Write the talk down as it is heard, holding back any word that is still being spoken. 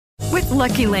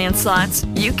Lucky Land Slots,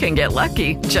 you can get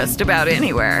lucky just about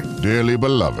anywhere. Dearly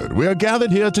beloved, we are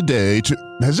gathered here today to...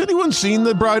 Has anyone seen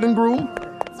the bride and groom?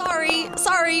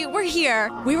 Sorry, we're here.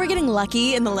 We were getting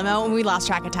lucky in the limo and we lost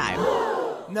track of time.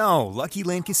 No, Lucky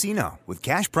Land Casino, with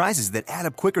cash prizes that add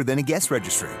up quicker than a guest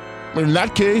registry. In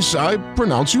that case, I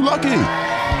pronounce you lucky.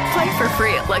 Play for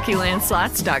free at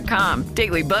LuckyLandSlots.com.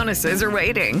 Daily bonuses are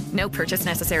waiting. No purchase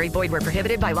necessary. Void where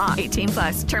prohibited by law.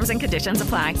 18+. Terms and conditions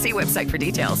apply. See website for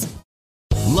details.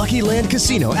 Lucky Land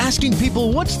Casino, asking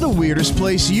people, what's the weirdest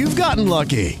place you've gotten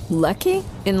lucky? Lucky?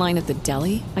 In line at the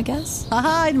deli, I guess?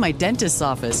 Aha, in my dentist's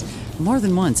office. More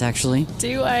than once, actually.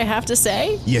 Do I have to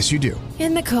say? Yes, you do.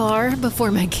 In the car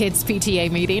before my kids'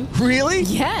 PTA meeting. Really?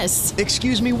 Yes.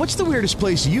 Excuse me, what's the weirdest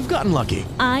place you've gotten lucky?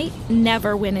 I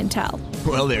never win and tell.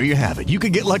 Well, there you have it. You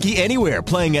can get lucky anywhere,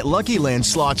 playing at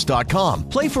LuckyLandSlots.com.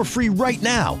 Play for free right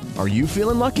now. Are you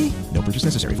feeling lucky? No purchase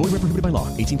necessary. Void where prohibited by law.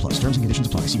 18+. Terms and conditions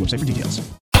apply. See website for details.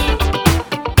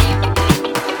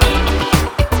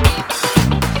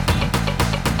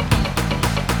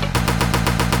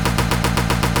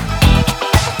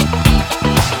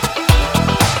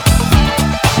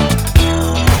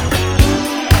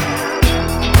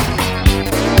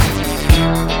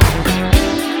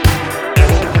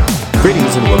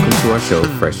 Greetings and welcome to our show,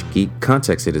 Fresh Geek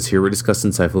Context. It is here we're discussing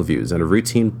insightful views on a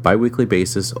routine, bi-weekly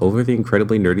basis over the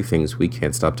incredibly nerdy things we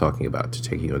can't stop talking about. To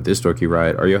take you on this dorky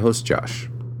ride are your hosts, Josh.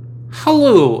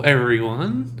 Hello,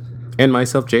 everyone. And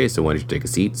myself, Jay. So why don't you take a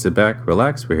seat, sit back,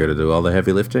 relax. We're here to do all the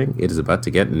heavy lifting. It is about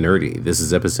to get nerdy. This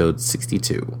is episode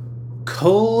 62.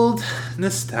 Cold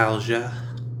nostalgia.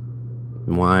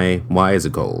 Why is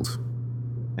it cold?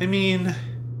 I mean,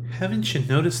 haven't you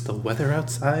noticed the weather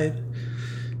outside?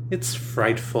 It's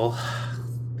frightful.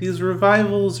 These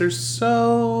revivals are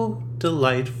so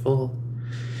delightful.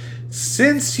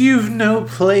 Since you've no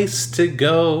place to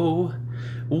go,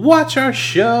 watch our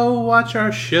show, watch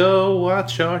our show,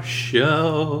 watch our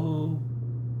show.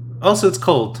 Also, it's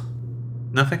cold.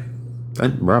 Nothing?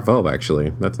 Bravo,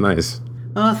 actually. That's nice.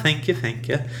 Oh, thank you.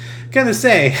 Gonna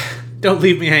say, don't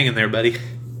leave me hanging there, buddy.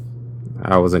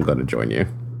 I wasn't going to join you.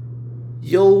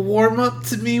 You'll warm up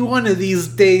to me one of these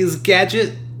days,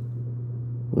 Gadget.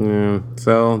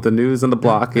 So, the news on the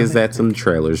block is that some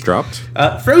trailers dropped.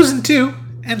 Frozen 2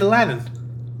 and Aladdin.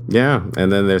 Yeah,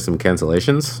 and then there's some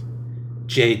cancellations.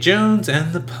 J. Jones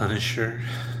and the Punisher.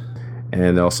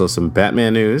 And also some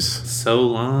Batman news. So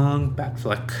long,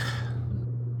 Batfleck.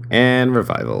 And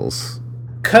revivals.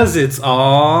 'Cause it's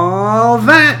all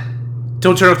that.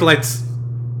 Don't turn off the lights,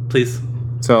 please.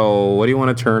 So, what do you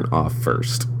want to turn off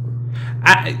first?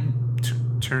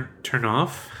 Turn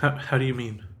off? How do you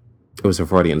mean? It was a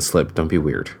Freudian slip. Don't be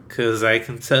weird. 'Cause I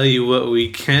can tell you what we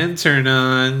can turn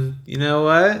on. You know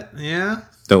what? Yeah?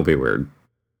 Don't be weird.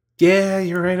 Yeah,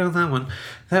 you're right on that one.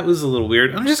 That was a little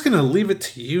weird. I'm just going to leave it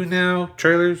to you now.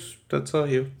 Trailers, that's all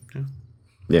you.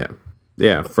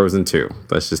 Yeah, Frozen 2.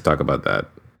 Let's just talk about that.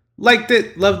 Liked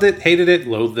it, loved it, hated it,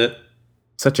 loathed it.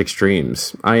 Such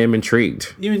extremes. I am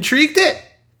intrigued. You intrigued it?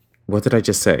 What did I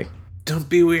just say? Don't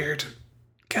be weird.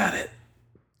 Got it.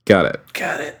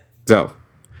 So,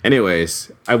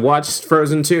 anyways, I watched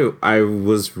Frozen 2. I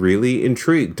was really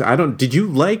intrigued. Did you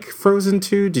like Frozen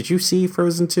 2? Did you see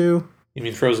Frozen 2? You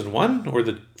mean Frozen 1 or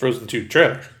the Frozen 2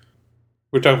 trailer?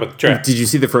 We're talking about the trailer. Did you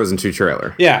see the Frozen 2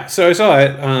 trailer? Yeah, so I saw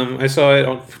it. I saw it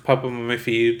pop up on my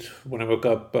feed when I woke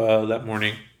up that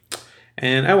morning.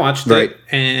 And I watched it.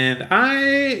 And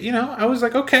I was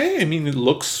like, okay. I mean, it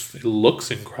looks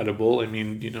incredible. I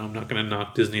mean, I'm not going to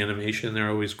knock Disney Animation. They're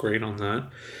always great on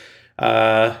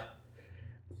that.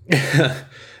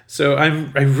 So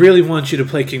I really want you to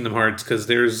play Kingdom Hearts because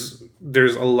there's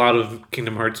a lot of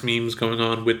Kingdom Hearts memes going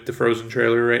on with the Frozen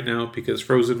trailer right now because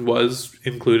Frozen was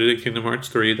included in Kingdom Hearts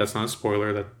 3. That's not a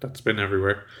spoiler. That's been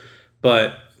everywhere.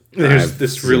 But there's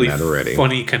this really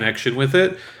funny connection with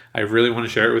it. I really want to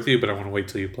share it with you, but I want to wait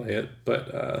till you play it.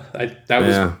 But I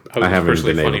haven't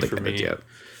personally been able to funny for me yet.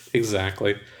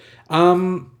 Exactly. I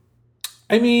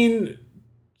mean,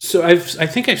 so I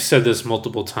think I've said this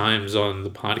multiple times on the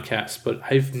podcast, but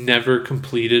I've never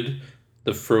completed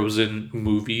the Frozen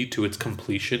movie to its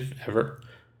completion ever.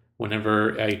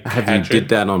 Whenever I did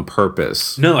that on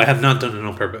purpose? No, I have not done it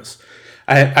on purpose.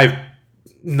 I've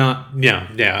not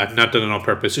done it on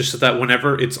purpose. Just that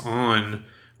whenever it's on,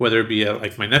 whether it be at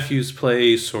like my nephew's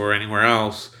place or anywhere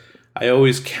else, I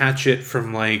always catch it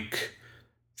from like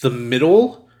the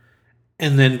middle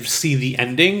and then see the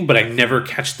ending, but I never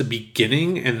catch the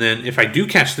beginning. And then if I do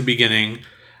catch the beginning,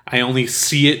 I only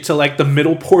see it to like the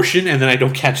middle portion and then I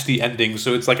don't catch the ending.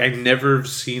 So it's like I never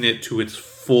seen it to its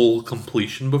full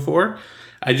completion before.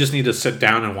 I just need to sit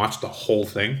down and watch the whole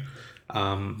thing.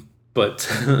 but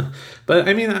but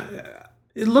I mean,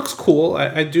 it looks cool.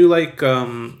 I do like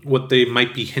what they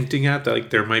might be hinting at. That, like,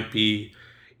 there might be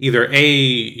either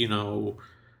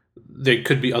there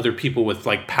could be other people with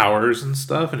like powers and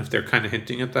stuff, and if they're kind of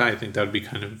hinting at that, I think that would be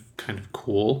kind of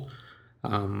cool.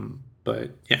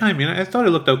 But yeah, I mean, I thought it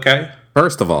looked okay.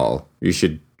 First of all, you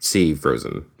should see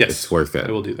Frozen. Yes, it's worth it.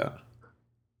 I will do that.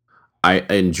 I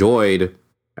enjoyed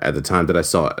at the time that I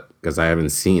saw it, because I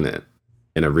haven't seen it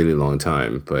in a really long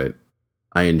time, but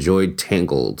I enjoyed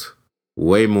Tangled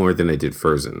way more than I did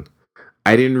Frozen.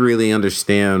 I didn't really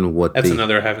understand That's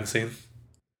another I haven't seen.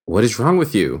 What is wrong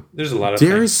with you? There's a lot of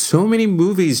There's so many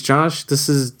movies, Josh. This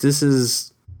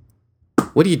is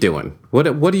what are you doing? What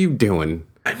are you doing?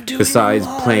 I'm doing besides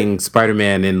playing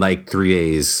Spider-Man in like 3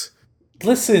 days.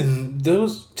 Listen,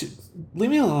 leave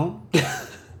me alone.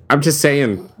 I'm just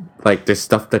saying, like, there's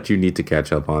stuff that you need to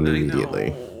catch up on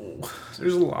immediately.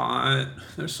 There's a lot.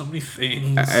 There's so many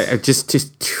things.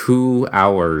 Just 2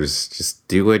 hours. Just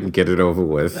do it and get it over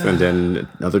with. And then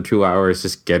another 2 hours,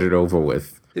 just get it over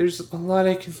with. There's a lot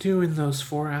I can do in those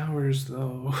 4 hours,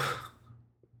 though.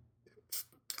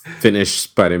 Finish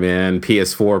Spider-Man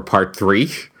PS4 Part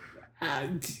 3.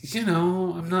 I'm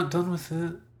not done with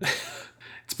it.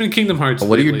 It's been Kingdom Hearts.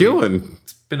 What lately. are you doing?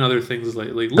 It's been other things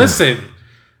lately. Listen,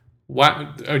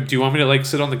 do you want me to like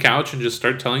sit on the couch and just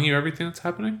start telling you everything that's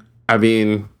happening? I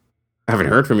mean, I haven't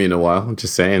heard from you in a while. I'm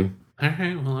just saying. All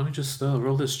right, well, let me just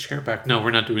roll this chair back. No,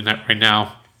 we're not doing that right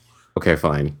now. Okay,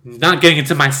 fine. Not getting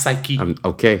into my psyche.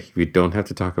 Okay, we don't have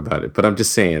to talk about it, but I'm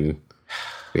just saying.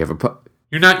 We have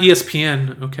You're not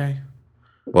ESPN, okay?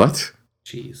 What?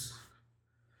 Jeez.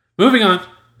 Moving on.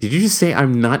 Did you just say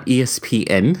I'm not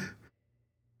ESPN?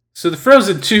 So the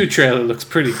Frozen 2 trailer looks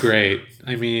pretty great.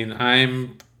 I mean,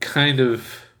 I'm kind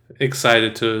of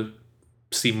excited to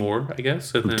see more, I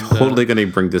guess. And I'm totally going to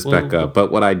bring this back up.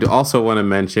 But what I also want to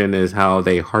mention is how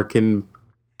they hearken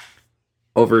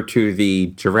over to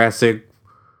the Jurassic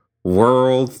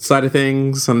World side of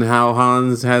things, and how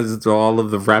Hans has all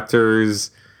of the raptors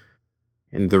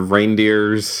and the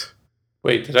reindeers.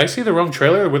 Wait, did I see the wrong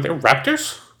trailer? Were there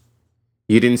raptors?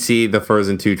 You didn't see the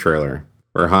Frozen 2 trailer,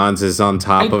 where Hans is on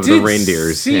top of the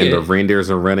reindeers, and the reindeers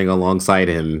are running alongside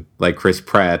him, like Chris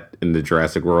Pratt in the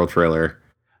Jurassic World trailer.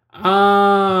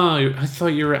 Oh, I thought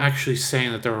you were actually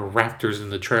saying that there were raptors in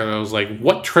the trailer. I was like,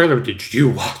 what trailer did you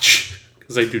watch?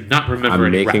 Because I do not remember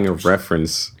any I'm making raptors. a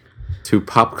reference to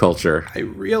pop culture. I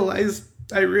realize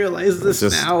this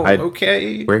now,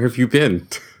 okay? Where have you been?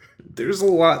 There's a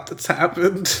lot that's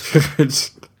happened.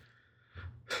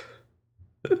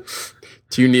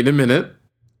 Do you need a minute?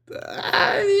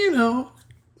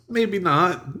 Maybe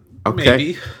not. Okay.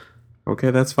 Maybe.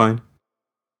 Okay, that's fine.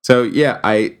 So yeah,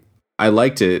 I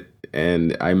liked it,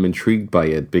 and I'm intrigued by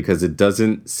it because it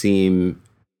doesn't seem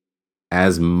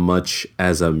as much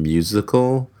as a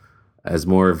musical as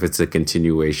more if it's a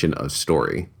continuation of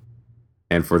story.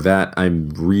 And for that, I'm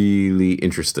really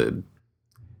interested.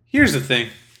 Here's the thing.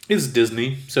 It's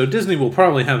Disney, so Disney will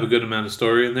probably have a good amount of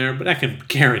story in there, but I can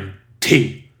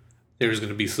guarantee there's going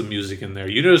to be some music in there.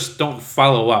 You just don't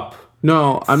follow up.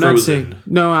 No, I'm not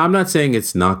saying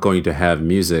it's not going to have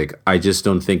music. I just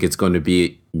don't think it's going to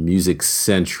be music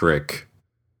centric,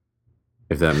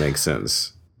 if that makes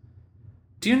sense.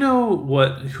 Do you know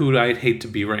who I'd hate to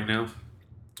be right now?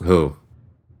 Who?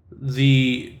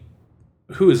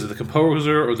 Who is it? The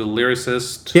composer or the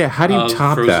lyricist? Yeah, how do you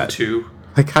top Frozen that? 2?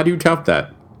 Like, how do you top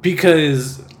that?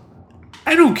 Because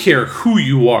I don't care who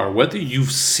you are, whether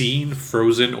you've seen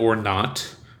Frozen or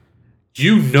not,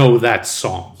 you know that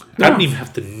song. Yeah. I don't even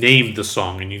have to name the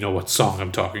song and you know what song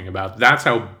I'm talking about. That's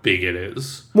how big it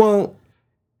is. Well,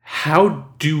 how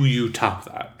do you top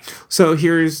that? So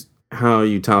here's how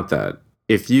you top that.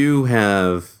 If you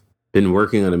have been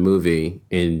working on a movie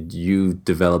and you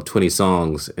develop 20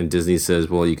 songs and Disney says,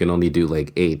 well, you can only do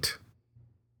like 8,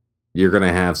 you're going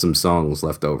to have some songs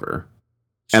left over.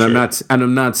 And Sure.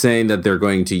 I'm not saying that they're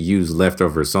going to use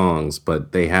leftover songs,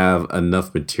 but they have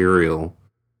enough material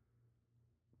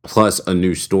plus a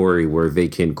new story where they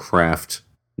can craft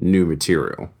new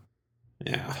material.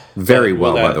 Yeah. Very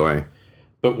well, by the way.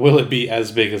 But will it be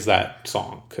as big as that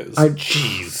song? Because,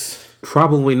 jeez.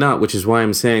 Probably not, which is why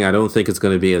I'm saying I don't think it's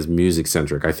going to be as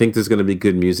music-centric. I think there's going to be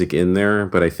good music in there,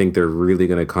 but I think they're really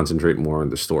going to concentrate more on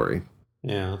the story.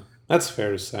 Yeah, that's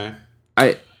fair to say.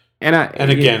 And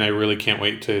again, I really can't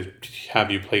wait to have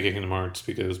you play Kingdom Hearts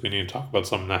because we need to talk about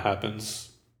something that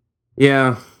happens.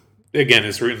 Yeah. Again,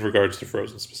 it's in regards to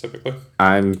Frozen specifically.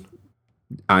 I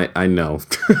know.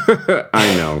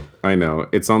 I know.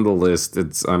 It's on the list.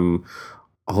 I'm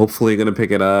hopefully going to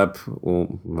pick it up.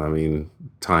 Well, I mean,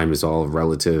 time is all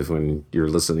relative when you're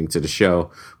listening to the show,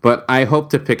 but I hope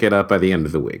to pick it up by the end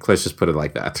of the week. Let's just put it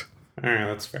like that. All right,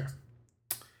 that's fair.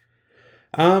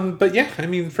 But yeah, I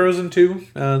mean, Frozen 2,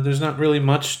 there's not really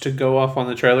much to go off on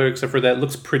the trailer except for that it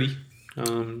looks pretty.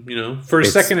 For a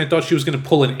second, I thought she was going to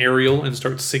pull an Ariel and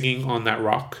start singing on that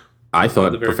rock. I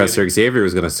thought Professor Xavier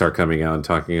was going to start coming out and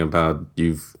talking about,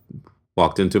 you've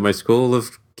walked into my school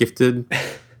of gifted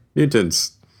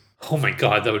mutants. Oh my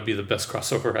god, that would be the best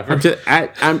crossover ever.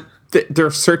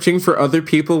 They're searching for other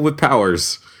people with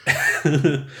powers.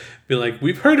 Be like,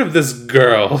 we've heard of this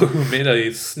girl who made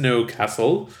a snow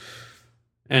castle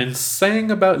and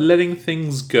sang about letting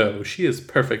things go. She is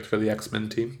perfect for the X-Men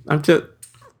team.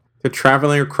 They're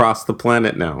traveling across the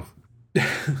planet now.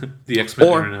 The X-Men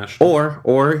International.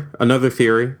 Or another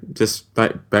theory, just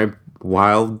by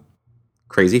wild,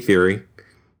 crazy theory.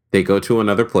 They go to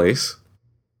another place.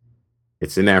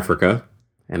 It's in Africa.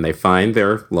 And they find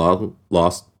their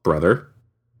lost brother,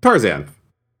 Tarzan.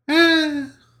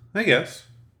 I guess.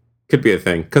 Could be a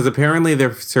thing. Because apparently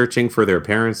they're searching for their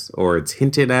parents, or it's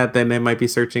hinted at that they might be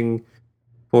searching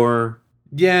for...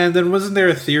 Yeah, and then wasn't there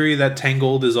a theory that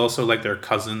Tangled is also like their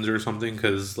cousins or something?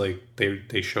 Because like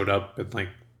they showed up and like...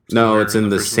 No, it's in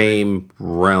the same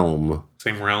realm.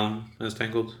 Same realm as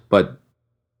Tangled? But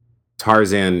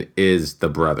Tarzan is the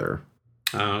brother.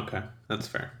 Oh, okay. That's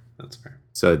fair.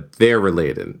 So they're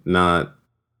related, not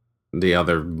the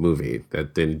other movie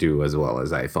that didn't do as well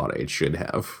as I thought it should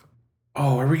have.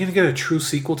 Oh, are we going to get a true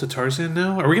sequel to Tarzan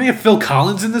now? Are we going to get Phil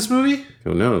Collins in this movie?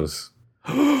 Who knows?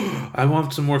 I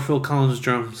want some more Phil Collins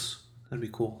drums. That'd be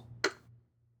cool.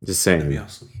 Just saying. That'd be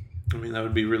awesome. I mean, that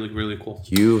would be really, really cool.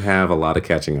 You have a lot of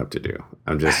catching up to do.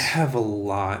 I have a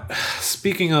lot.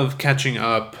 Speaking of catching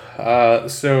up,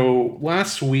 so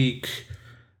last week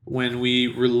when we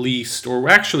released, or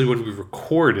actually when we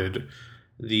recorded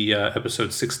the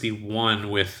episode 61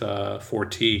 with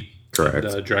 4T, correct,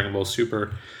 and, Dragon Ball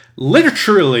Super,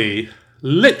 literally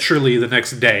the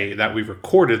next day that we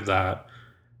recorded that,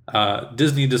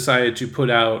 Disney decided to put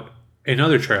out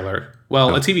another trailer.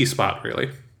 Well, a TV spot, really.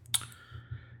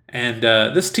 And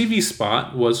this TV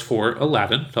spot was for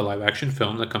Aladdin, the live-action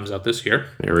film that comes out this year.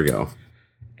 There we go.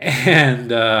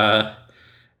 And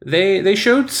they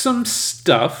showed some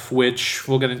stuff, which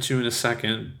we'll get into in a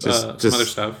second. Some other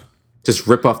stuff. Just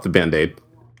rip off the Band-Aid.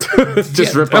 Rip off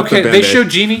the Band-Aid. Okay, they showed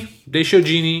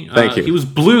Genie. Thank you. He was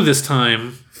blue this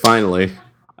time. Finally.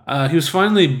 He was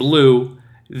finally blue.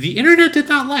 The internet did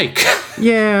not like.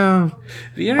 Yeah.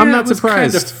 The internet I'm not was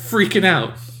surprised. kind of freaking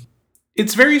out.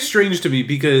 It's very strange to me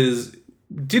because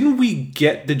didn't we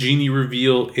get the Genie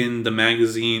reveal in the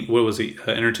magazine? What was it?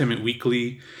 Entertainment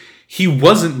Weekly. He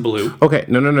wasn't blue. Okay,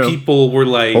 no. People were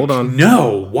like, hold on.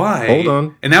 No, why? Hold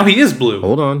on. And now he is blue.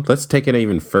 Hold on. Let's take it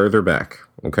even further back.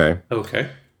 Okay.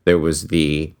 There was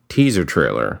the teaser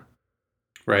trailer.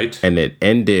 Right. And it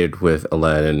ended with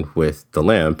Aladdin with the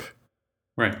lamp.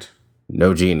 Right.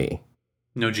 No Genie.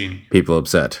 People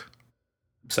upset.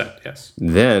 Yes.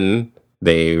 Then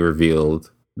they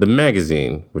revealed the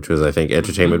magazine, which was, I think,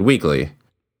 Entertainment Weekly.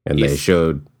 And they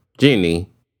showed Genie,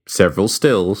 several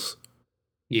stills.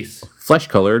 Yes.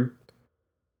 Flesh-colored,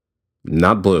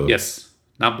 not blue. Yes,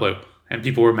 not blue. And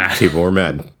people were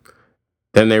mad.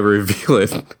 Then they reveal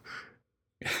it.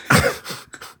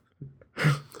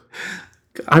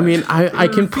 I mean, I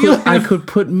could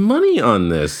put money on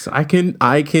this. I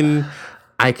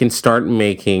can start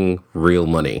making real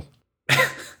money.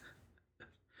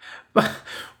 But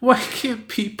why can't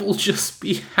people just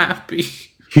be happy?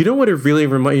 You know what it really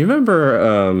reminds you?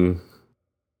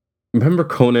 Remember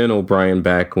Conan O'Brien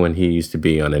back when he used to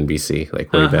be on NBC,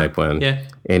 like way back when? Yeah.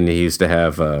 And he used to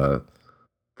have the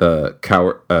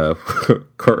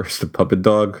Courage the Puppet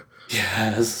Dog.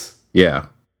 Yes. Yeah.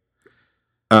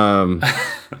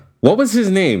 What was his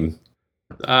name?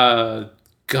 God.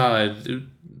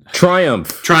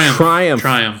 Triumph.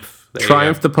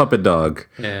 Triumph the Puppet Dog.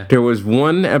 Yeah. There was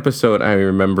one episode, I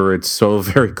remember it so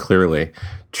very clearly.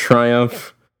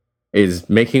 Triumph is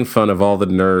making fun of all the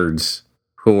nerds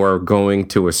who are going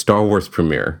to a Star Wars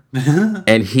premiere.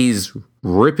 And he's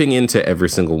ripping into every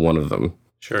single one of them.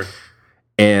 Sure.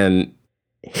 And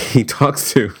he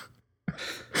talks to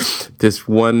this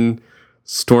one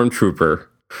stormtrooper.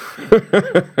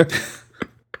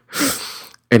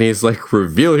 And he's like,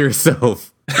 reveal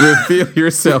yourself. Reveal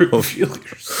yourself.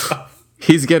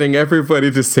 He's getting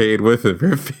everybody to say it with him.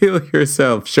 Reveal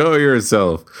yourself. Show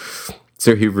yourself.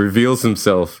 So he reveals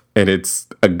himself, and it's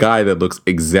a guy that looks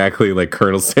exactly like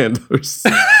Colonel Sanders.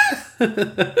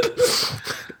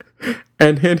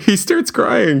 And then he starts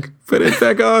crying. Put it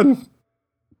back on.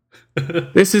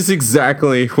 This is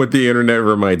exactly what the internet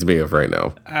reminds me of right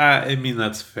now. I mean,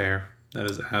 that's fair. That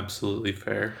is absolutely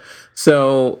fair.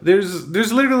 So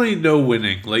there's literally no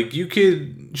winning. Like, you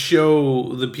could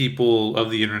show the people of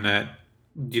the internet,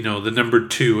 you know, the number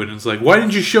 2, and it's like, why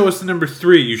didn't you show us the number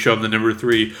 3? You show them the number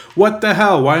 3. What the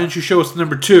hell? Why didn't you show us the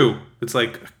number 2? It's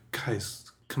like,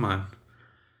 guys, come on.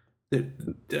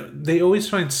 They always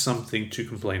find something to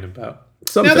complain about.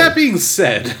 Now, that being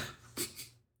said,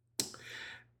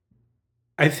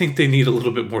 I think they need a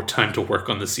little bit more time to work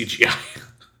on the CGI.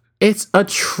 It's a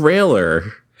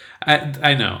trailer.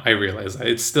 I know. I realize that.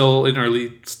 It's still in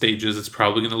early stages. It's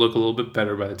probably going to look a little bit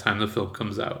better by the time the film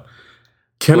comes out.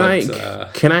 Can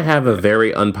I have a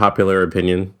very unpopular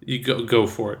opinion? You go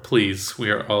for it, please.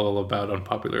 We are all about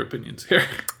unpopular opinions here.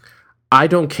 I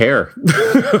don't care.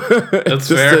 That's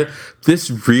fair.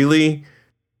 This really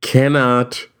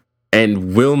cannot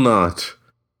and will not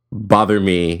bother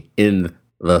me in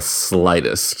the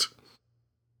slightest.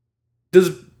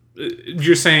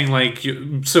 You're saying, like,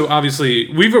 so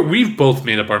obviously we've both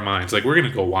made up our minds. Like, we're gonna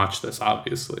go watch this,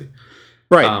 obviously.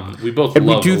 Right. We both and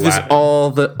love we do this Aladdin.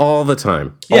 all the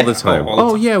time. All the time.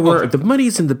 The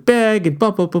money's in the bag and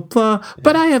blah blah blah blah. Yeah.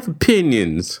 But I have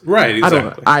opinions. Right.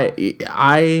 Exactly.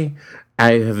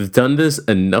 I have done this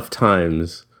enough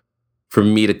times for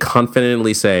me to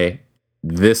confidently say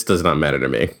this does not matter to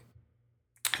me.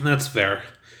 And that's fair.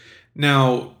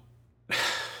 Now,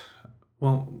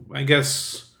 well, I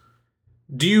guess.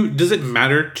 Does it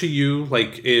matter to you,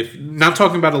 like, if, not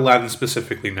talking about Aladdin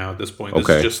specifically now at this point, this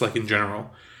is just like in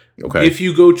general. Okay. If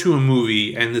you go to a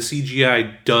movie and the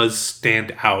CGI does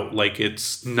stand out, like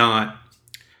it's not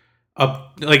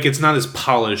as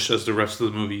polished as the rest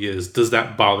of the movie is, does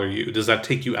that bother you? Does that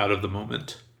take you out of the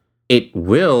moment? It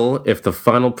will if the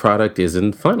final product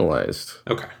isn't finalized.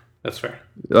 Okay, that's fair.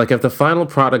 Like, if the final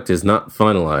product is not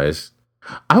finalized,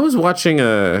 I was watching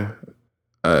a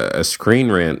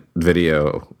Screen Rant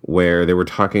video where they were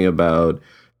talking about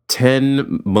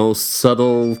 10 most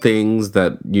subtle things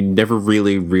that you never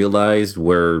really realized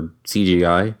were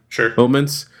CGI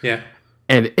moments. Yeah.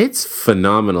 And it's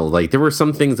phenomenal. Like, there were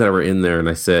some things that were in there and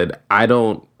I said,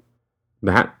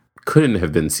 that couldn't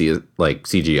have been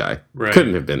CGI. Right.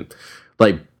 Couldn't have been.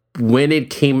 Like, when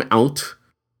it came out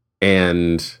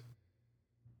and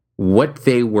what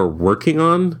they were working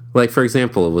on, like, for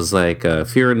example, it was like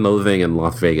Fear and Loathing in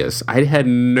Las Vegas. I had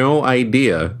no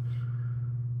idea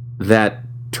that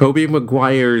Tobey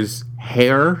Maguire's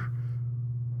hair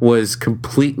was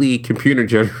completely computer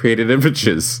generated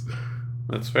images.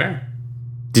 That's fair.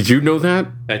 Did you know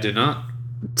that? I did not.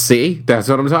 See, that's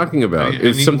what I'm talking about. We're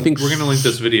going to link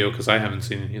this video because I haven't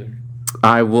seen it either.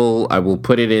 I will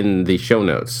put it in the show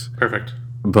notes. Perfect.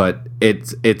 But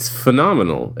it's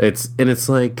phenomenal. It's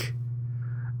like,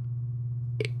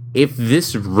 if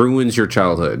this ruins your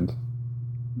childhood,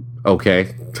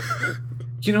 okay.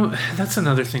 You know, that's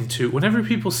another thing too. Whenever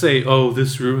people say, "Oh,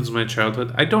 this ruins my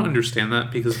childhood," I don't understand that,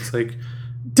 because it's like,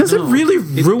 does it really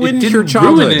ruin your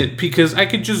childhood? Ruin it, because I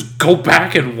could just go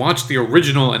back and watch the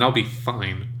original and I'll be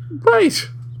fine. Right.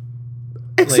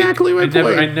 Exactly my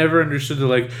point. I never understood the,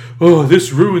 like, oh,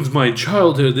 this ruins my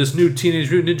childhood. This new Teenage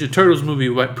Mutant Ninja Turtles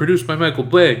movie produced by Michael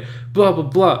Bay. Blah blah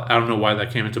blah. I don't know why that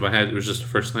came into my head. It was just the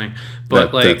first thing.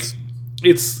 But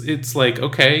it's like,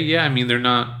 okay, yeah. I mean, they're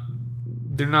not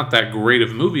that great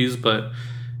of movies, but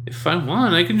if I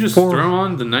want, I can just throw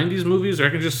on the 90s movies, or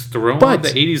I can just throw on the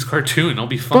 80s cartoon. I'll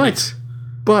be fine.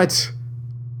 But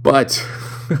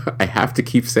I have to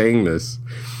keep saying this.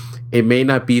 It may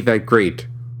not be that great.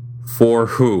 For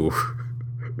who?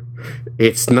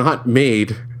 It's not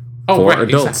made for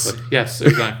adults. Exactly. Yes,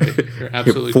 exactly. You're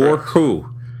absolutely for correct. Who?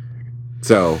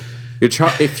 So,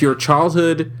 if your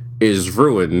childhood is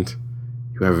ruined,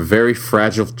 you have a very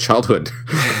fragile childhood.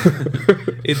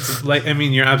 It's like, I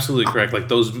mean, you're absolutely correct. Like,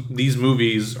 these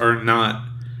movies are not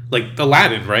like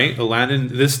Aladdin, right? Aladdin,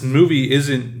 this movie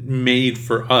isn't made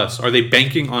for us. Are they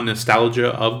banking on nostalgia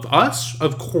of us?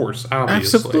 Of course,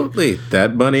 obviously. Absolutely.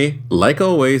 That money, like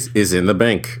always, is in the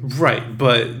bank. Right,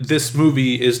 but this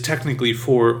movie is technically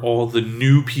for all the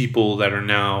new people that are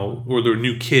now, or the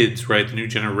new kids, right? The new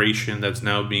generation that's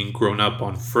now being grown up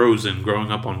on Frozen,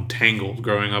 growing up on Tangled,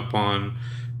 growing up on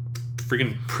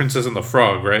freaking Princess and the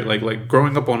Frog, right? Like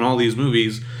growing up on all these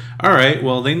movies. All right,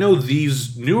 well, they know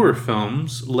these newer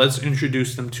films. Let's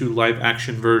introduce them to live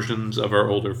action versions of our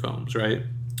older films, right?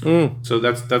 So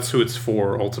that's who it's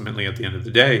for, ultimately, at the end of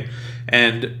the day.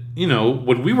 And, you know,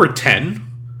 when we were 10,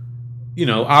 you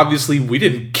know, obviously we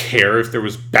didn't care if there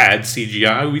was bad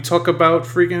CGI. We talk about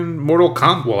freaking Mortal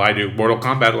Kombat. Well, I do Mortal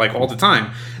Kombat like all the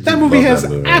time. That movie has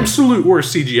absolute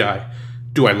worst CGI.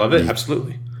 Do I love it?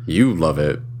 Absolutely. You love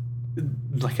it.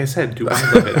 like I said, do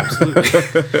I love it?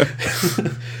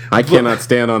 Absolutely. I cannot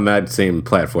stand on that same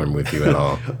platform with you at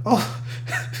all.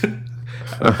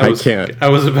 I can't. I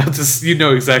was about to. You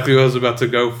know exactly what I was about to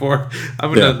go for.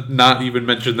 I'm gonna not even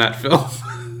mention that film.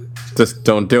 Just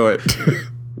don't do it.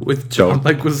 With John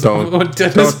Leguizamo and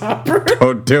Dennis Hopper.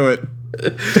 Don't do it.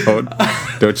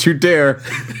 Don't you dare.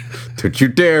 Don't you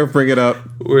dare bring it up.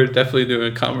 We're definitely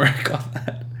doing a comic on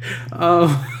that. I'm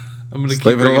gonna Just keep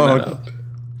leave it bringing alone. that up.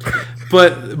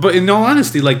 But in all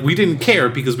honesty, like, we didn't care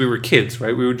because we were kids,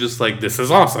 right? We were just like, this is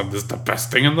awesome. This is the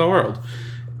best thing in the world.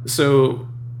 So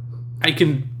I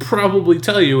can probably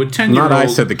tell you a 10-year-old... Not I,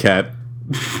 said the cat.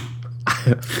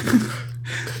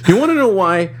 You want to know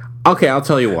why? Okay, I'll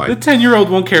tell you why. The 10-year-old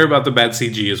won't care about the bad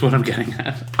CG is what I'm getting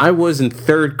at. I was in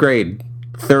third grade.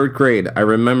 I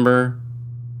remember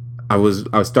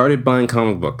I started buying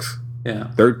comic books.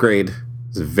 Yeah. Third grade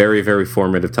was a very, very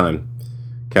formative time.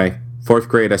 Okay? Fourth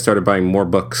grade, I started buying more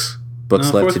books.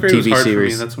 Books led to TV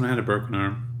series. For me. That's when I had a broken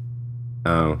arm.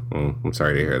 Oh, well, I'm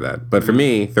sorry to hear that. But for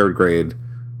me, third grade,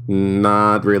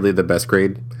 not really the best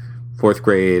grade. Fourth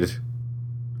grade,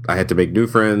 I had to make new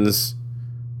friends,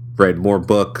 read more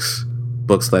books.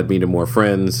 Books led me to more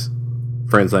friends.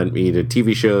 Friends led me to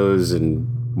TV shows and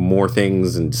more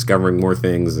things and discovering more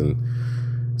things. And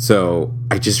so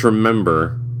I just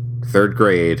remember third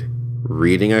grade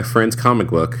reading a friend's comic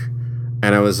book,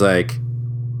 and I was like,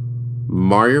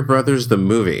 Mario Brothers the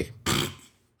movie.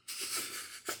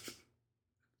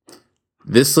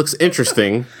 This looks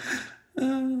interesting.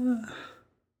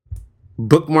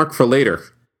 Bookmark for later.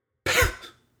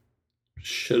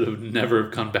 Should have never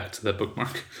gone back to that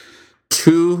bookmark.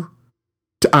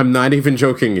 I'm not even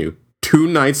joking you. 2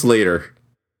 nights later,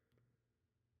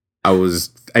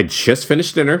 I just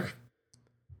finished dinner.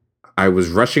 I was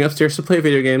rushing upstairs to play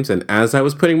video games, and as I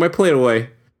was putting my plate away,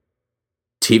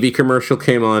 TV commercial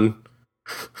came on.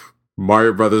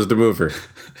 Mario Brothers the movie.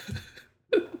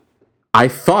 I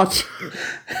thought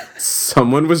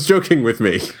someone was joking with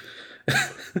me.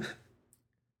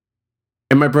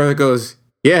 And my brother goes,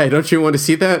 yeah, don't you want to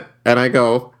see that? And I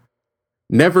go,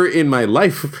 never in my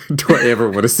life do I ever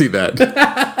want to see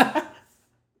that.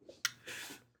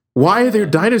 Why are there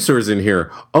dinosaurs in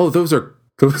here? Oh, those are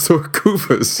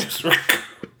Koopas.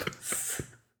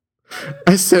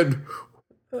 I said,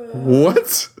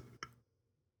 what?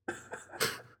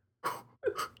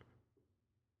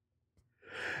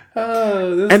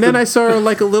 And then I saw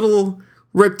like a little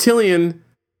reptilian.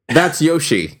 That's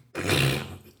Yoshi.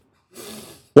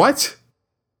 What?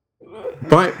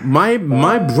 My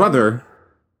brother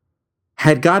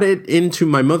had got it into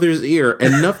my mother's ear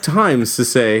enough times to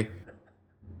say,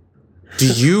 do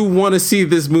you want to see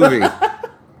this movie?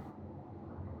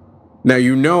 Now,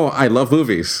 you know I love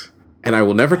movies, and I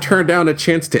will never turn down a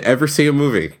chance to ever see a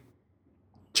movie.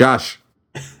 Josh,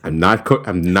 I'm not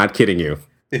kidding you.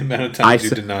 The amount of times you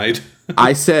denied.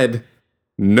 I said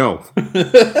no.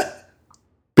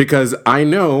 Because I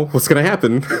know what's going to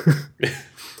happen.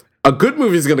 A good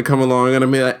movie is going to come along, and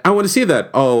I'm like, I want to see that.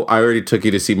 Oh, I already took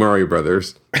you to see Mario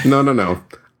Brothers. No.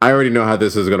 I already know how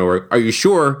this is going to work. Are you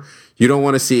sure you don't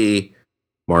want to see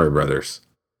Mario Brothers?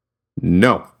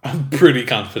 No. I'm pretty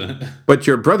confident. But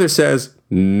your brother says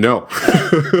no.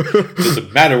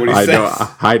 Doesn't matter what he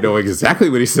says. I know exactly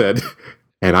what he said,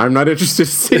 and I'm not interested in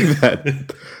seeing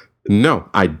that. No,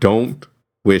 I don't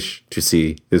wish to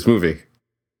see this movie.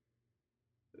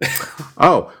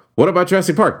 Oh, what about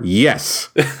Jurassic Park? Yes.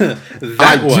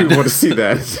 I do want to see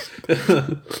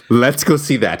that. Let's go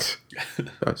see that.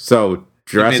 So,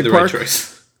 Jurassic Park. Right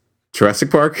choice.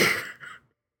 Jurassic Park.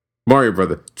 Mario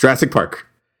Brother. Jurassic Park.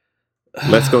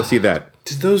 Let's go see that.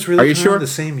 Did those really come out the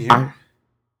same year?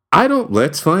 I don't.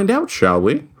 Let's find out, shall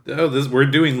we? Oh, we're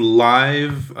doing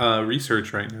live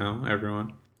research right now,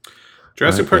 everyone.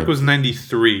 Jurassic Park was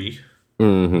 93.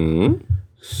 Mm-hmm.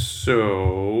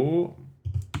 So,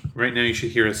 right now you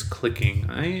should hear us clicking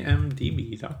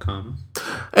imdb.com.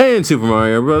 And Super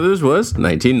Mario Brothers was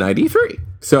 1993.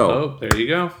 So, there you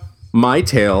go. My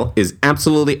tale is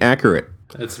absolutely accurate.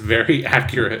 That's very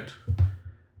accurate.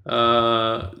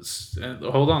 Hold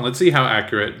on, let's see how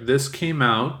accurate. This came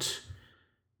out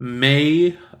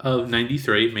May of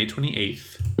 93, May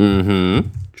 28th. Mm-hmm.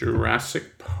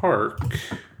 Jurassic Park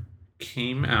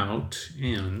came out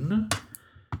in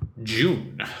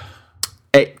June.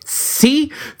 Hey,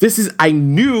 see? I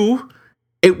knew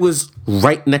it was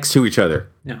right next to each other.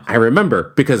 Yeah. I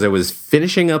remember because I was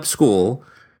finishing up school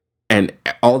and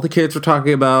all the kids were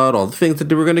talking about all the things that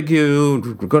they were going to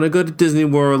do. We're going to go to Disney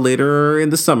World later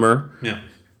in the summer. Yeah.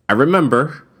 I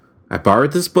remember I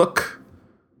borrowed this book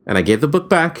and I gave the book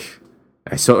back.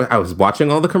 I was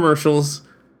watching all the commercials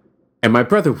And my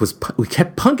brother we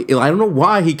kept punking. I don't know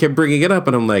why he kept bringing it up.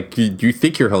 And I'm like, you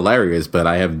think you're hilarious, but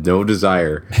I have no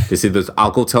desire to see this.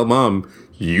 I'll go tell mom.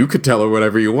 You could tell her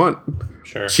whatever you want.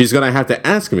 Sure. She's going to have to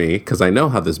ask me because I know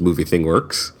how this movie thing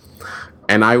works.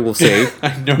 And I will say,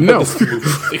 I know no. how this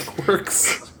movie thing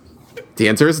works. The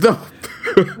answer is no.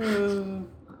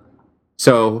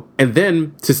 So, and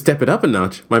then to step it up a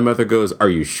notch, my mother goes, are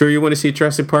you sure you want to see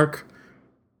Jurassic Park?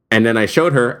 And then I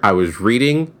showed her I was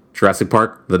reading Jurassic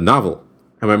Park, the novel.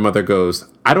 And my mother goes,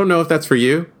 I don't know if that's for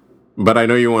you, but I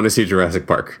know you want to see Jurassic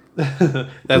Park.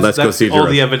 Let's go see all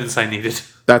the evidence I needed.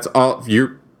 That's all.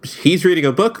 He's reading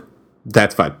a book.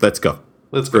 That's fine. Let's go.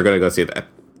 We're going to go see that.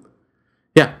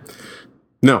 Yeah.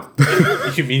 No.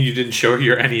 You mean you didn't show her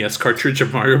your NES cartridge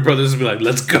of Mario Brothers and be like,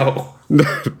 let's go?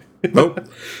 Nope.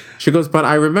 She goes, but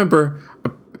I remember,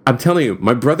 I'm telling you,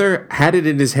 my brother had it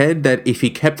in his head that if he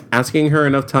kept asking her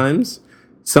enough times,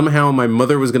 somehow my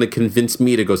mother was going to convince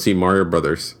me to go see Mario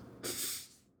Brothers.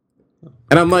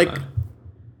 And I'm like,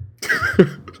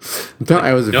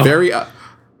 I was a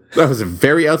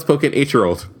very outspoken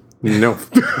 8-year-old. No.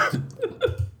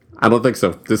 I don't think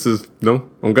so.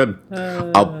 I'm good.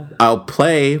 I'll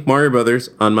play Mario Brothers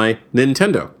on my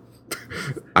Nintendo.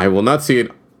 I will not see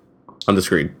it on the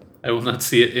screen. I will not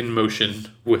see it in motion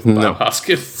with Bob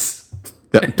Hoskins.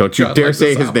 Don't you dare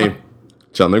say his name.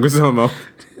 John Leguizamo.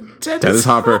 Dennis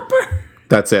Hopper.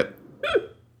 That's it.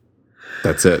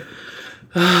 That's it.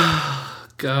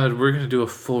 God, we're going to do a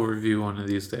full review one of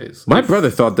these days. My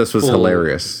brother thought this was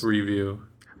hilarious. Review.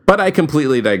 But I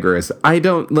completely digress. I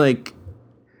don't like...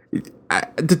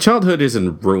 the childhood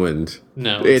isn't ruined.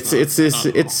 No, it's just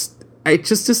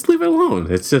leave it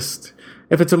alone. It's just...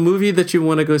 If it's a movie that you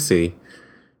want to go see,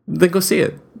 then go see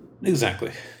it.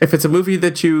 Exactly. If it's a movie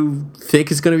that you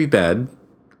think is going to be bad,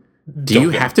 do you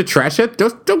have to trash it?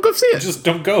 Don't go see it. Just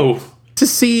don't go. To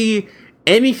see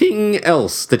anything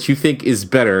else that you think is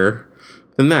better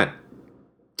than that,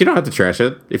 you don't have to trash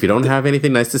it. If you don't have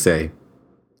anything nice to say,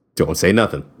 don't say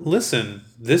nothing. Listen,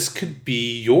 this could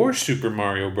be your Super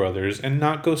Mario Brothers and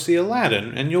not go see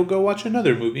Aladdin, and you'll go watch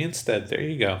another movie instead. There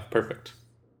you go. Perfect.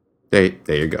 There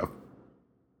you go.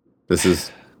 This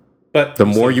is but the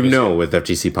more you know with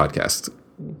FGC Podcast.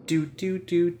 Do.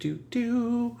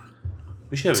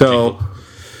 We should have a jingle.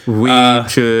 We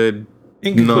should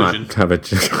in conclusion. not have a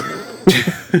jingle.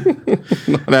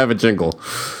 Not have a jingle.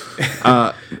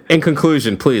 In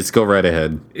conclusion, please go right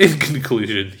ahead. In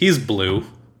conclusion, he's blue.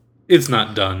 It's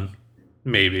not done.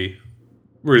 Maybe.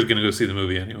 We're just going to go see the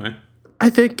movie anyway. I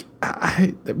think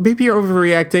maybe you're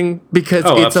overreacting because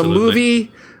it's absolutely. A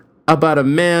movie about a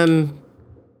man,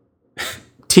 a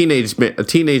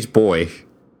teenage boy.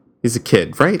 He's a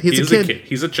kid, right? He's a kid.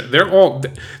 He's a they're all.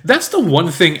 That's the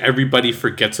one thing everybody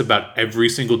forgets about every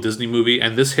single Disney movie,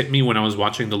 and this hit me when I was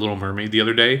watching The Little Mermaid the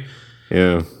other day.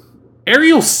 Yeah.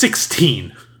 Ariel's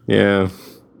 16. Yeah.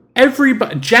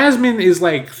 Jasmine is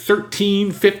like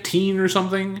 13, 15 or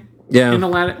something. Yeah. In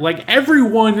Aladdin. Like,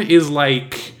 everyone is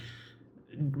like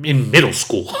in middle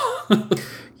school.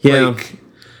 Yeah.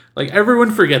 Like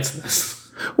everyone forgets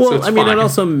this. Well, so I mean, fine. it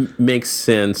also makes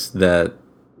sense that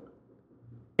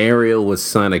Ariel was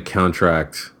signed a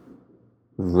contract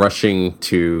rushing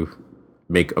to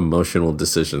make emotional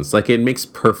decisions. Like, it makes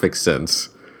perfect sense.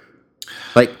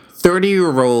 Like,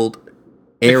 30-year-old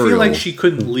Ariel... I feel like she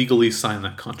couldn't legally sign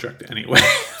that contract anyway.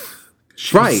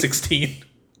 She was 16.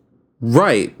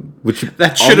 Right.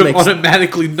 That should have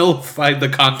automatically nullified the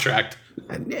contract.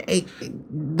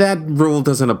 That rule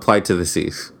doesn't apply to the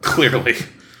C's. Clearly.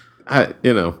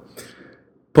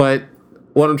 But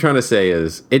what I'm trying to say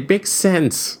is, it makes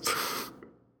sense.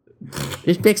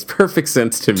 It makes perfect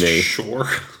sense to me. Sure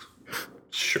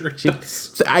it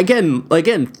does. Again,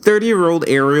 30-year-old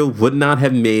Ariel would not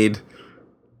have made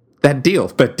that deal.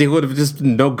 That deal would have just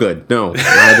been no good. No.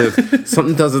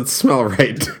 Something doesn't smell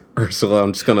right, Ursula.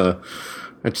 I'm just gonna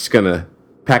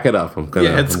pack it up.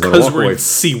 It's because we're in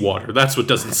seawater. That's what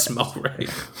doesn't smell right.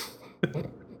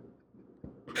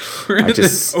 We're in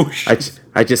this ocean.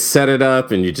 I just set it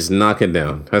up and you just knock it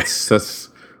down. That's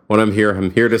what I'm here.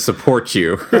 I'm here to support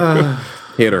you.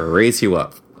 Here to raise you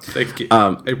up. Thank you.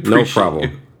 No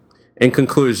problem. You. In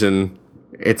conclusion,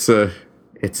 it's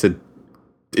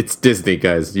Disney,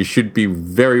 guys. You should be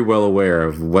very well aware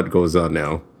of what goes on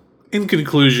now. In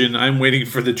conclusion, I'm waiting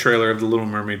for the trailer of The Little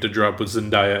Mermaid to drop with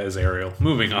Zendaya as Ariel.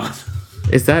 Moving on.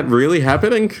 Is that really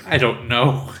happening? I don't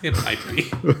know. It might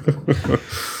be.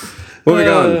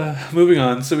 Moving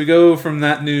on. So we go from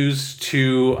that news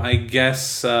to, I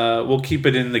guess, we'll keep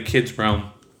it in the kids'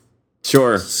 realm.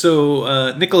 Sure. So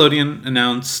Nickelodeon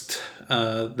announced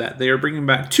that they are bringing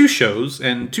back two shows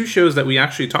that we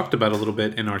actually talked about a little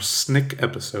bit in our Snick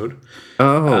episode.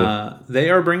 They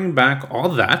are bringing back All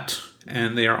That,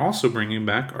 and they are also bringing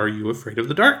back Are You Afraid of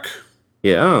the Dark?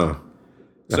 Yeah,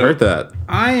 I heard that.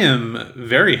 I am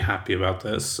very happy about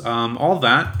this. All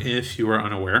That, if you are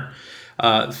unaware,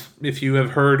 if you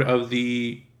have heard of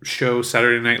the show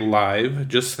Saturday Night Live,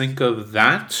 just think of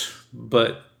that,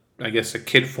 but I guess a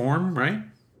kid form, right?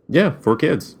 Yeah, for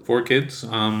kids. For kids.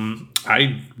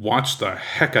 I watched the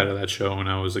heck out of that show when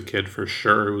I was a kid, for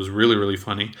sure. It was really, really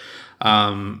funny.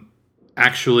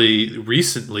 Actually,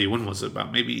 recently, when was it?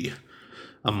 About maybe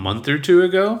a month or two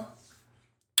ago,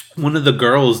 one of the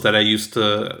girls that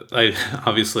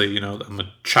obviously, I'm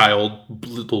a child,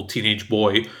 little teenage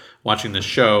boy watching this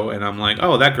show, and I'm like,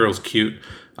 oh, that girl's cute.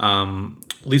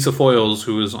 Lisa Foyles,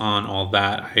 who is on All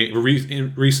That, I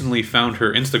recently found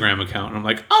her Instagram account, and I'm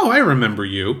like, oh, I remember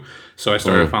you. So I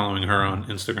started following her on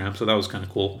Instagram, so that was kind of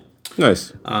cool.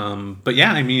 Nice. But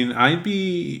yeah, I mean,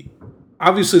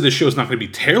 obviously the show's not going to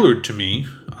be tailored to me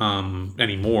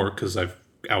anymore because I've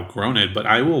outgrown it, but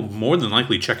I will more than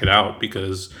likely check it out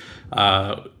because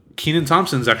Kenan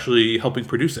Thompson's actually helping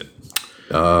produce it.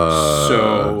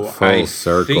 So full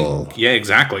circle. Yeah,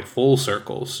 exactly. Full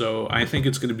circle. So I think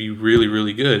it's going to be really,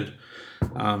 really good.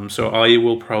 So I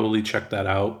will probably check that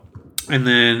out. And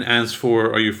then as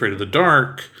for Are You Afraid of the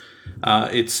Dark?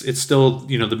 It's still,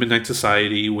 the Midnight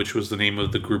Society, which was the name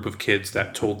of the group of kids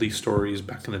that told these stories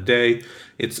back in the day.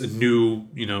 It's a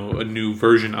new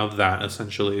version of that,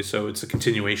 essentially. So it's a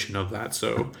continuation of that.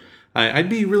 So I'd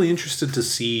be really interested to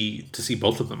see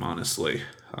both of them, honestly.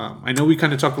 I know we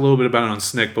kind of talked a little bit about it on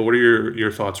Snick, but what are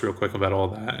your thoughts, real quick, about All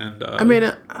That? And I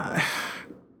mean,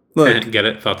 look, get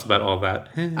it? Thoughts about All That?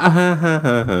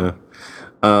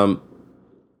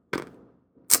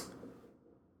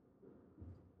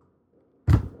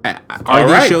 Are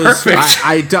these shows?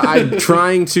 Perfect. I'm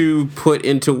trying to put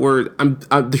into words.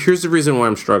 Here's the reason why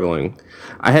I'm struggling.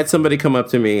 I had somebody come up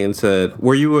to me and said,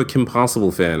 "Were you a Kim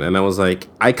Possible fan?" And I was like,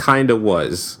 "I kind of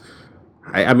was."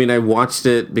 I mean, I watched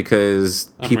it because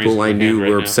people I knew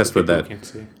were obsessed with that.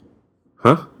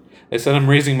 Huh? I said I'm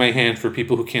raising my hand for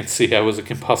people who can't see. I was a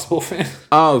Kim Possible fan.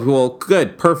 Oh, well,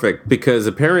 good, perfect. Because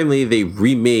apparently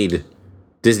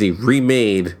Disney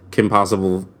remade Kim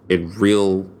Possible in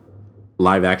real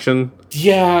live action.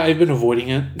 Yeah, I've been avoiding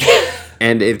it.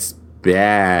 And it's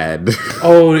bad.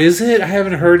 Oh, is it? I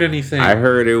haven't heard anything. I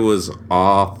heard it was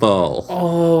awful.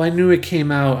 Oh, I knew it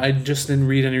came out. I just didn't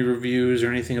read any reviews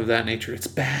or anything of that nature. It's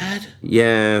bad?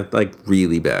 Yeah, like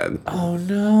really bad. Oh,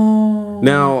 no.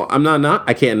 Now,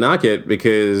 I can't knock it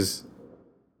because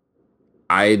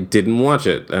I didn't watch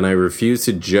it, and I refuse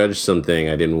to judge something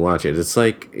I didn't watch it. It's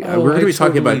like, we're going to be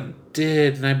talking about...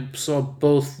 did, and I saw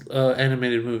both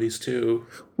animated movies, too.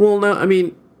 Well, no, I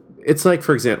mean... It's like,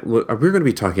 for example, we're going to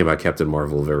be talking about Captain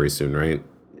Marvel very soon, right?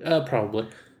 Probably.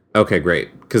 Okay,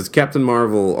 great. Because Captain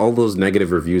Marvel, all those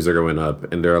negative reviews are going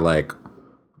up, and they're like,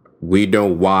 we know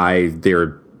why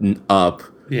they're up.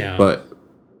 Yeah. But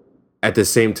at the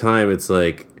same time, it's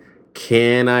like,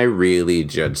 can I really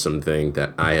judge something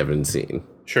that I haven't seen?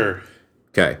 Sure.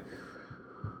 Okay.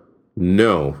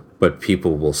 No, but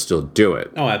people will still do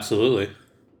it. Oh, absolutely.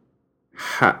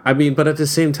 I mean, but at the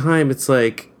same time, it's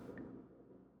like,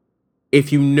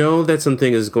 if you know that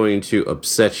something is going to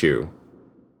upset you,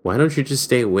 why don't you just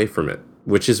stay away from it?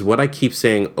 Which is what I keep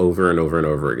saying over and over and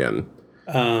over again.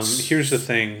 Here's the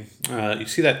thing. You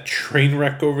see that train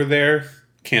wreck over there?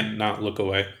 Can't not look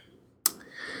away.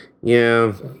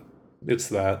 Yeah. It's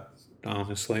that,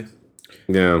 honestly.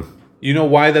 Yeah. You know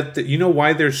why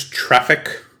why there's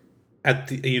traffic at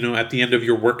the end of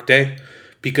your workday?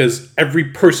 Because every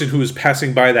person who is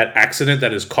passing by that accident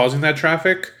that is causing that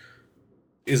traffic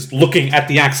is looking at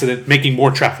the accident, making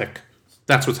more traffic.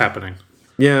 That's what's happening.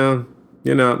 Yeah,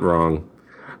 you're not wrong.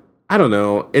 I don't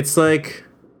know. It's like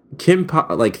the Kim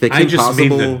I just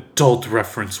Possible. made an adult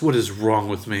reference. What is wrong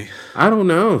with me? I don't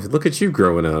know. Look at you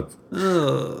growing up.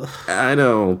 Ugh. I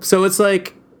know. So it's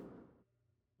like,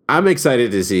 I'm excited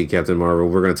to see Captain Marvel.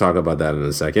 We're going to talk about that in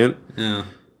a second. Yeah.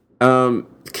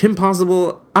 Kim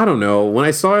Possible, I don't know. When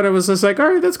I saw it, I was just like,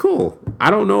 all right, that's cool. I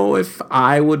don't know if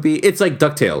I would be... It's like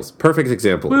DuckTales. Perfect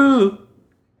example. Woo.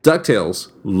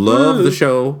 DuckTales. Loved the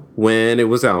show when it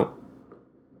was out.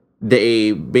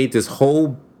 They made this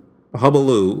whole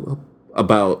hullabaloo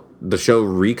about the show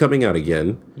re-coming out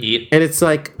again. Yep. And it's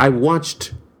like, I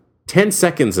watched 10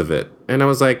 seconds of it, and I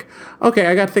was like, okay,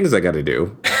 I got things I got to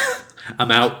do.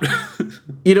 I'm out.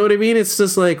 You know what I mean? It's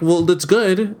just like, well, it's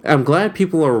good. I'm glad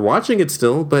people are watching it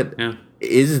still, but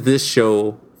is this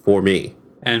show for me?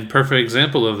 And perfect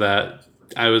example of that,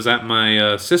 I was at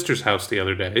my sister's house the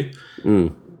other day.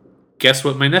 Mm. Guess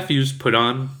what my nephews put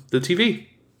on the TV?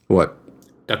 What?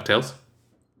 DuckTales.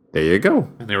 There you go.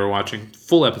 And they were watching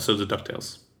full episodes of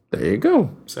DuckTales. There you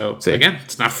go. So, See? again,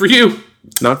 it's not for you.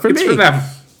 Not for me. It's for them.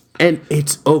 And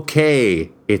it's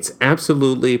okay. It's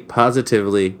absolutely,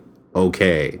 positively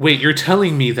okay. Wait, you're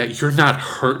telling me that you're not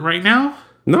hurt right now?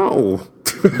 No.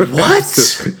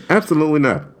 What? Absolutely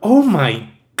not. Oh my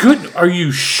good. Are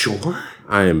you sure?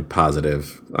 I am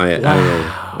positive. I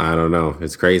don't know.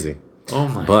 It's crazy. Oh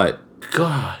my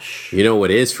gosh. You know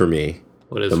what is for me?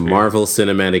 What is the for Marvel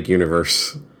Cinematic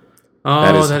Universe.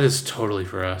 Oh, that is totally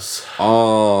for us.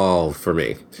 All for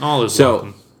me. All is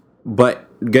welcome. But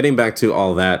getting back to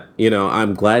all that,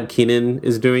 I'm glad Keenan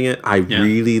is doing it. I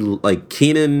really like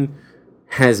Keenan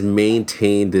has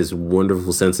maintained this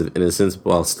wonderful sense of innocence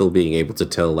while still being able to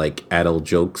tell like adult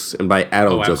jokes. And by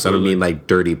adult jokes, I don't mean like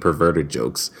dirty, perverted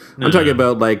jokes. I'm talking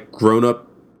about like grown up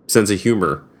sense of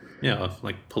humor. Yeah,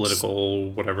 like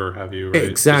political, whatever have you. Right?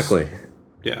 Exactly.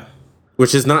 Yeah.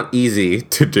 Which is not easy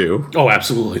to do. Oh,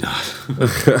 absolutely not.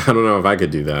 I don't know if I could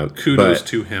do that. Kudos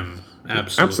to him.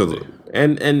 Absolutely.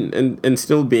 And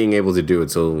still being able to do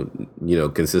it so,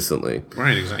 consistently.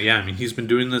 Right, exactly. Yeah, I mean, he's been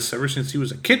doing this ever since he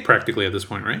was a kid practically at this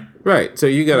point, right? Right. So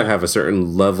you got to have a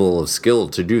certain level of skill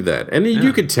to do that. And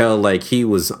you could tell, like, he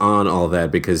was on all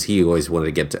that because he always wanted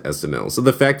to get to SNL. So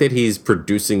the fact that he's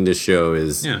producing this show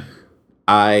is,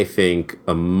 I think,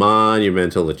 a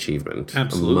monumental achievement.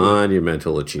 Absolutely. A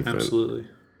monumental achievement. Absolutely.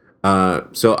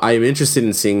 So I'm interested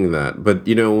in seeing that. But,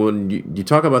 when you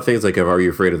talk about things like, Are You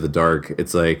Afraid of the Dark?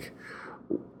 It's like,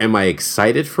 am I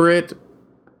excited for it?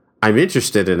 I'm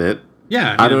interested in it.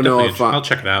 Yeah, I don't know if I'll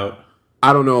check it out.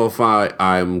 I don't know if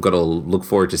I'm gonna look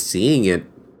forward to seeing it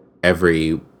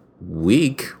every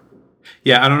week.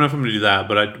 Yeah, I don't know if I'm gonna do that,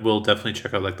 but I will definitely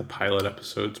check out like the pilot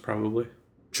episodes probably.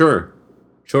 Sure.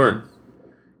 Because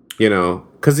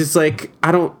it's like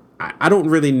I don't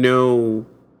really know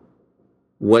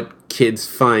what kids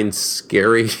find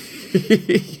scary.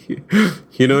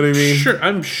 You know what I mean? Sure,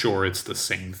 I'm sure it's the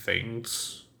same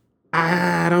things.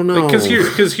 I don't know.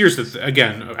 Because here's the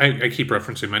again, I keep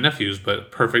referencing my nephews,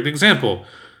 but perfect example.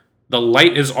 The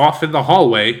light is off in the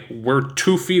hallway. We're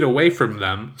 2 feet away from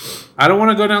them. I don't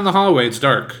want to go down the hallway. It's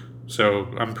dark.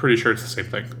 So I'm pretty sure it's the same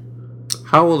thing.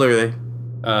 How old are they?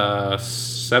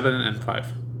 7 and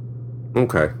 5.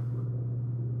 Okay.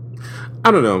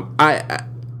 I don't know.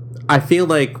 I feel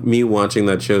like me watching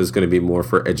that show is going to be more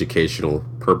for educational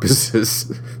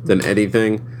purposes than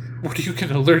anything. What are you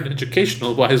going to learn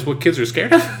educational-wise? What kids are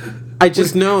scared of? I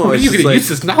just know. What are you going to use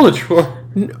this knowledge for?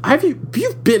 Have you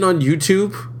been on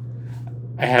YouTube?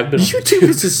 I have been on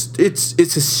YouTube.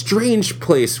 It's a strange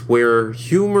place where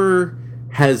humor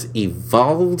has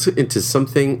evolved into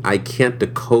something I can't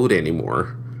decode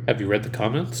anymore. Have you read the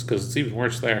comments? Because it's even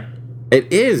worse there.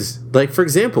 It is. Like, for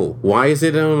example, why is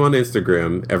it on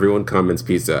Instagram, everyone comments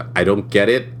pizza? I don't get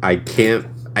it. I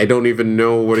don't even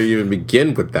know where to even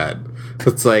begin with that.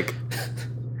 It's like,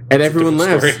 and everyone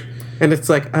laughs. Story. And it's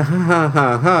like, ha ha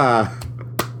ha ha.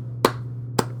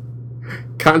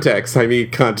 Context. I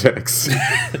need context.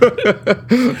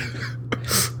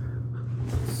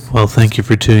 Well, thank you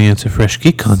for tuning into Fresh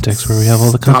Geek Context, where we have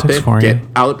all the context for you. Get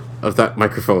out of that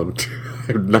microphone.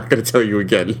 I'm not going to tell you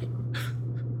again.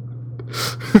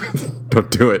 Don't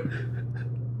do it.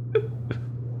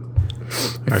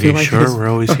 Are you sure? We're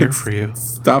always here for you.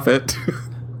 Stop it.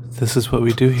 This is what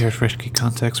we do here at Fresh Geek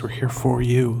Context. We're here for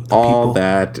you. All people.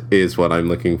 That is what I'm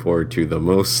looking forward to the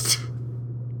most.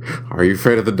 Are you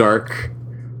afraid of the dark?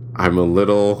 I'm a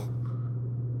little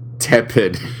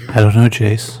tepid. I don't know,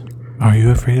 Jace. Are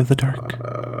you afraid of the dark?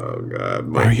 Oh, God.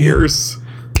 My ears.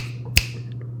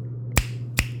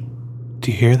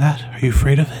 Do you hear that? Are you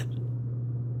afraid of it?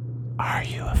 Are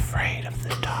you afraid of the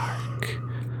dark?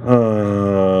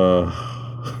 Oh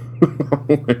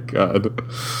my God.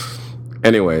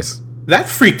 Anyways. That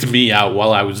freaked me out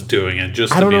while I was doing it,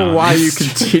 I don't know why you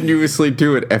continuously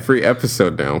do it every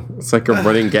episode now. It's like a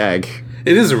running gag.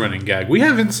 It is a running gag. We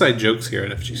have inside jokes here at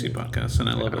FGC Podcast, and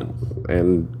I love it.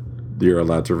 And you're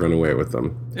allowed to run away with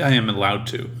them. I am allowed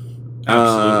to.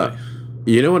 Absolutely.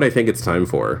 You know what I think it's time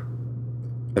for?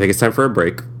 I think it's time for a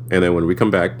break. And then when we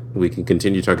come back, we can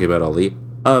continue talking about all the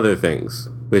other things,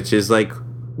 which is like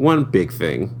one big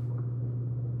thing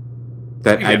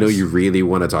that I know you really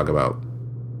want to talk about.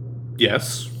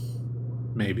 Yes.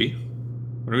 Maybe.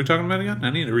 What are we talking about again? I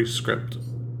need to read a script.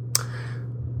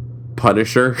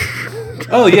 Punisher.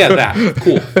 Oh, yeah, that.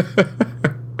 Cool.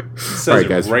 It says all right,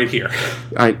 guys. Right here.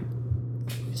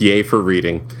 Yay for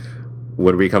reading.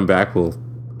 When we come back, we'll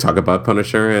talk about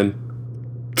Punisher and...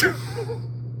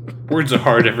 Words are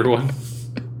hard, everyone.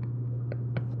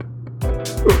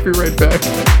 We'll be right back.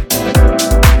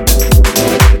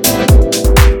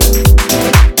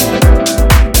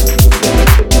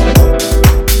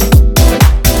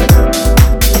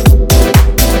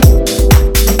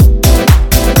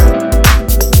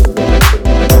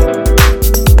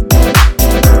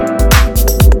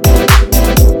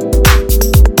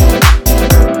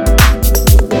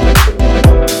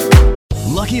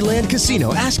 Lucky Land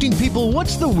Casino, asking people,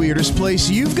 what's the weirdest place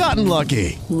you've gotten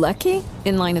lucky? Lucky?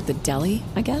 In line at the deli,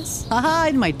 I guess? Aha,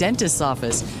 in my dentist's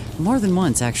office. More than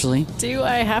once, actually. Do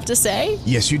I have to say?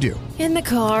 Yes, you do. In the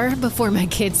car before my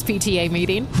kids' PTA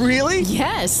meeting. Really?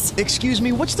 Yes. Excuse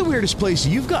me, what's the weirdest place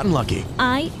you've gotten lucky?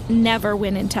 I never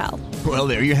win and tell. Well,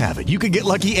 there you have it. You can get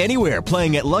lucky anywhere,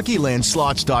 playing at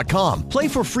LuckyLandSlots.com. Play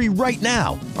for free right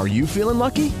now. Are you feeling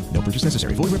lucky? No purchase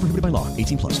necessary. Void where prohibited by law.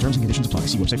 18 plus. Terms and conditions apply.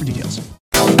 See website for details.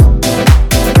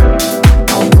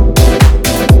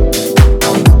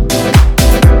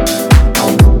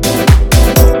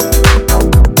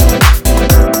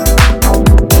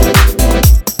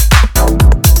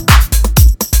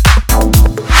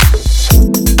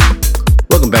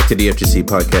 Back to the FGC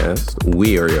podcast.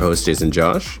 We are your hosts, Jason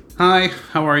Josh. Hi,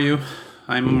 how are you?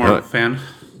 I'm a Marvel fan.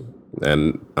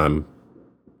 And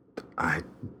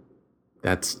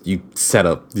that's you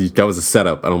setup. That was a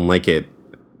setup. I don't like it.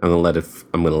 I'm gonna let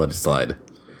it slide.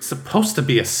 It's supposed to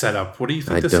be a setup. What do you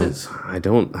think this is?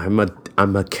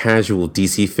 I'm a casual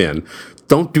DC fan.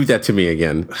 Don't do that to me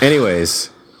again. Anyways,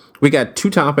 we got 2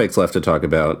 topics left to talk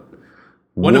about.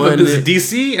 One of them is a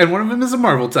DC, and one of them is a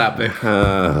Marvel topic.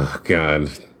 Oh, God.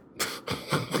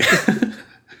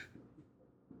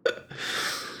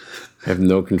 I have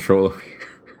no control here.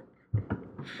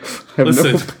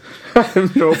 I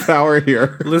have no power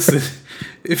here. Listen,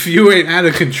 if you ain't out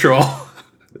of control,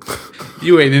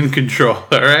 you ain't in control,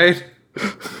 all right?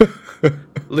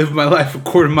 Live my life a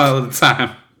quarter mile at a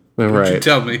time. All right. What you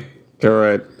tell me? All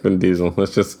right, Vin Diesel.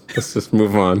 Let's just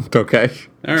move on, okay?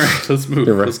 All right, let's move.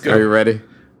 Let's go. Are you ready?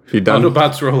 You done?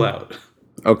 Autobots roll out.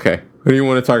 Okay. Who do you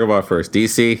want to talk about first?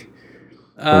 DC?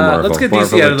 Let's get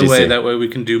DC out of the way. That way we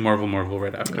can do Marvel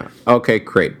right after. Okay,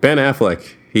 great. Ben Affleck.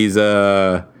 He's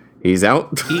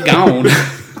out. He gone.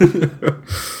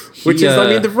 Which is, I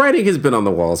mean, the writing has been on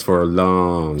the walls for a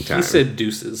long time. He said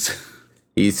deuces.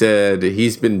 He said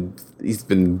he's been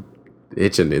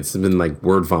itching. It's been like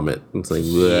word vomit. It's like,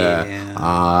 yeah.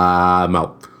 I'm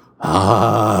out.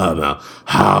 I'm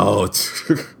out.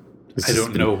 I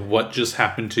don't know what just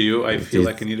happened to you. I feel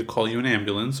like I need to call you an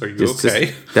ambulance. Are you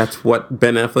okay? That's what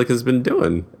Ben Affleck has been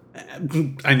doing.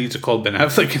 I need to call Ben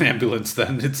Affleck an ambulance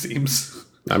then, it seems.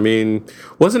 I mean,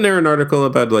 wasn't there an article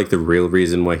about like the real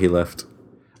reason why he left?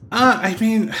 I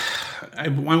mean, I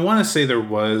want to say there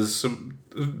was.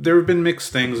 There have been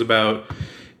mixed things about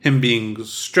him being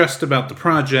stressed about the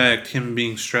project, him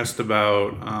being stressed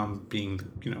about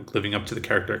living up to the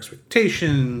character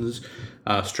expectations,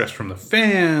 stress from the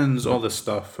fans, all this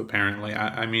stuff, apparently.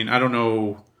 I mean, I don't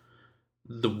know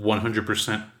the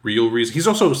 100% real reason. He's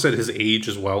also said his age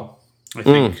as well. I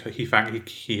think he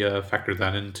factored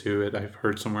that into it, I've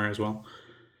heard somewhere as well.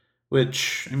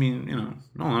 Which, I mean, in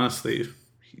all honesty,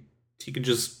 he could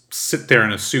just sit there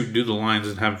in a suit, do the lines,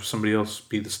 and have somebody else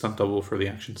be the stunt double for the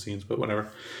action scenes, but whatever.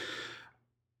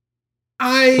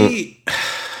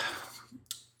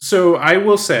 So I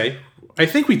will say, I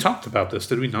think we talked about this,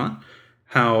 did we not?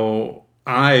 How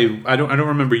I don't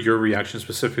remember your reaction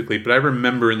specifically, but I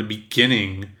remember in the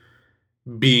beginning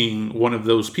being one of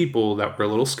those people that were a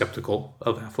little skeptical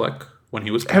of Affleck when he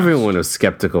was cast. Everyone was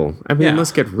skeptical. I mean,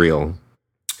 let's get real.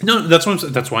 No, that's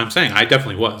why I'm saying I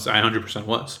definitely was. I 100%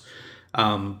 was.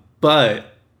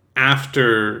 But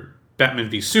after Batman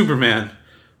v Superman,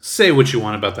 say what you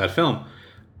want about that film,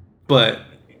 but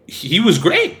he was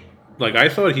great. Like, I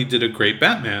thought he did a great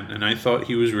Batman, and I thought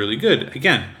he was really good.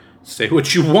 Again, say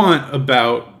what you want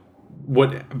about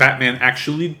what Batman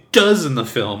actually does in the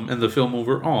film and the film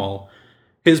overall.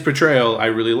 His portrayal I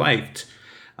really liked.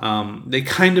 They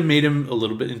kind of made him a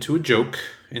little bit into a joke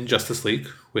in Justice League,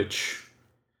 which,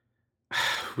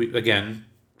 again,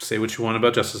 say what you want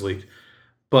about Justice League,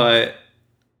 but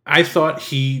I thought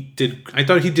he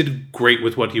did great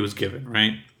with what he was given,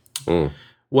 right?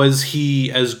 Was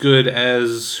he as good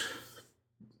as,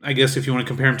 I guess if you want to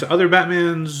compare him to other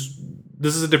Batmans,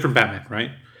 this is a different Batman,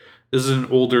 right? This is an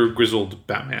older, grizzled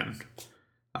Batman.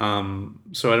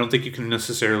 So I don't think you can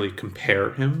necessarily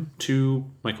compare him to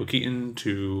Michael Keaton,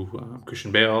 to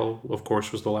Christian Bale, of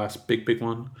course, was the last big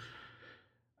one.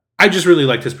 I just really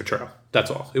liked his portrayal.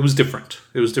 That's all. It was different.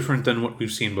 It was different than what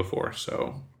we've seen before.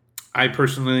 So I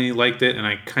personally liked it, and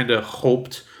I kind of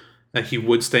hoped that he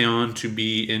would stay on to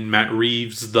be in Matt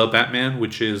Reeves' The Batman,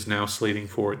 which is now slating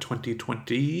for a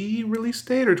 2020 release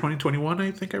date, or 2021,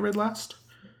 I think I read last.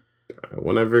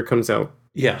 Whenever it comes out.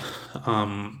 Yeah.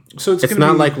 So it's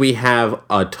not like we have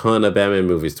a ton of Batman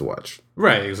movies to watch.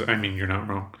 Right. I mean, you're not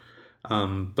wrong.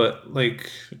 But like,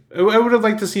 I would have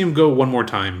liked to see him go one more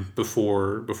time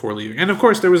before leaving. And of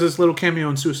course, there was this little cameo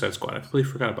in Suicide Squad. I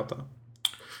completely forgot about that.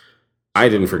 I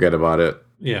didn't forget about it.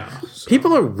 Yeah. So.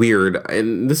 People are weird,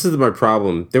 and this is my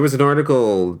problem. There was an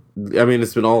article, I mean,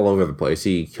 it's been all over the place.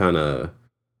 He kind of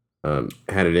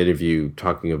had an interview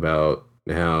talking about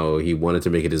how he wanted to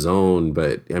make it his own,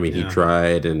 but, I mean, he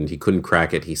tried, and he couldn't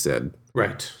crack it, he said.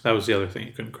 Right. That was the other thing.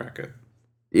 He couldn't crack it.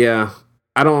 Yeah.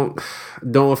 I don't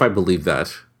know if I believe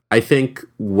that. I think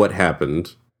what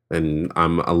happened, and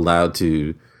I'm allowed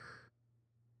to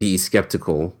be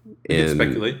skeptical.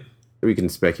 We can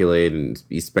speculate and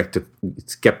be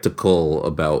skeptical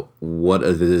about what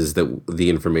it is that the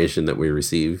information that we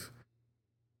receive.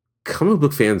 Comic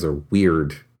book fans are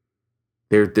weird.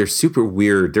 They're super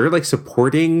weird. They're like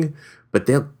supporting, but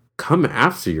they'll come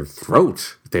after your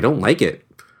throat if they don't like it.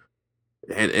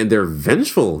 And they're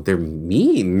vengeful. They're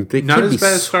mean. They not as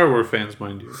bad as Star Wars fans,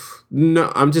 mind you.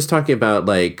 No, I'm just talking about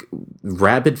like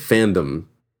rabid fandom.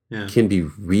 Can be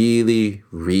really,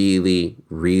 really,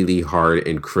 really hard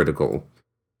and critical.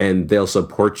 And they'll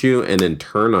support you and then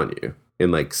turn on you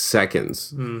in like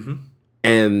seconds. Mm-hmm.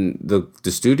 And the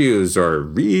studios are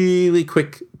really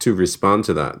quick to respond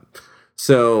to that.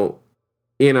 So,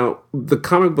 you know, the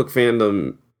comic book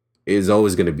fandom is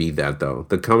always going to be that, though.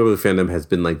 The comic book fandom has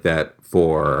been like that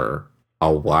for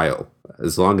a while,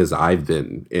 as long as I've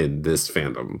been in this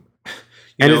fandom.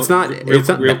 It's not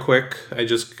real quick. I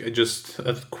just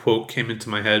a quote came into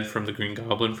my head from the Green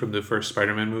Goblin from the first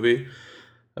Spider-Man movie,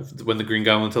 when the Green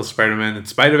Goblin tells Spider-Man, "In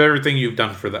spite of everything you've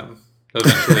done for them,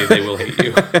 eventually they will hate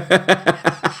you."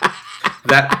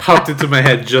 That popped into my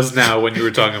head just now when you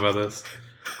were talking about this.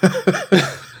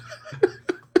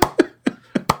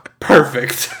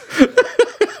 Perfect.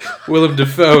 Willem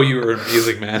Dafoe, you were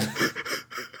amazing, man.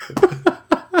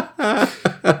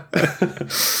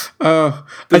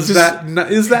 Is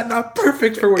that not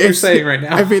perfect for what you're saying right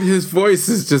now? I mean, his voice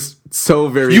is just so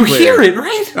very You clear. hear it,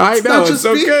 right? I know, it's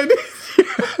so good.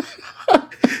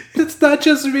 It's not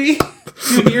just me.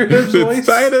 You hear his voice?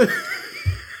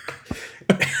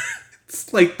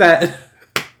 It's like that.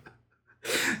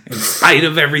 In spite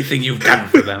of everything you've done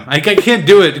for them. I can't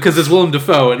do it because it's Willem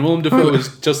Dafoe, and Willem Dafoe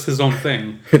is just his own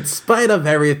thing. In spite of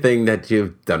everything that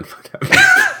you've done for them.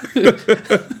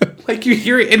 Like you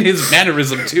hear it in his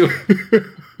mannerism too.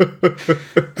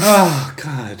 Oh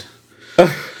God.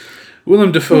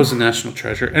 Willem Dafoe's a national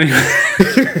treasure. Anyway.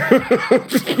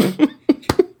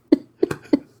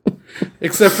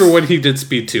 Except for when he did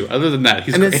Speed 2. Other than that,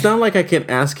 he's great. It's not like I can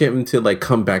ask him to like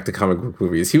come back to comic book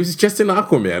movies. He was just in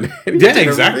Aquaman. Yeah,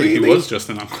 exactly. He was just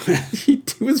in Aquaman. He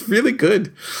was really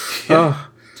good. Yeah. Oh,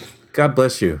 God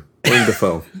bless you, Willem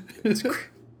Dafoe.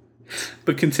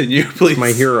 But continue, please.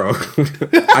 My hero.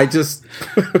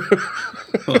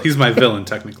 Well, he's my villain,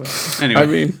 technically. Anyway. I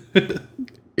mean,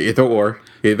 either or.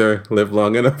 Either live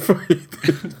long enough or be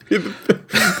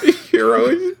the hero.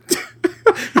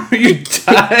 You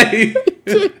die.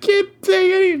 I can't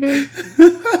say anything.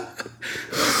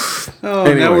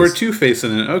 Anyways. Now we're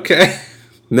two-facing it. Okay.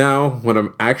 Now, what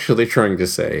I'm actually trying to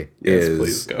say is...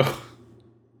 please go.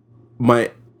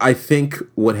 I think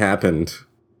what happened,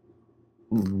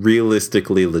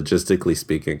 realistically, logistically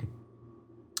speaking,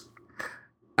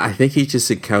 I think he just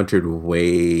encountered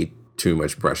way too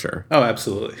much pressure. Oh,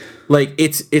 absolutely. Like,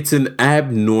 it's an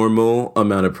abnormal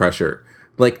amount of pressure.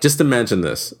 Like, just imagine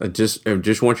this. I just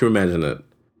want you to imagine it.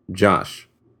 Josh,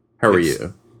 how are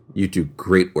you? You do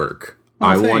great work.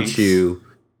 Oh, thanks. Want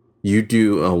you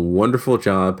do a wonderful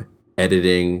job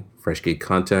editing Fresh Geek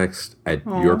Context at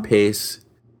your pace.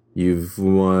 You've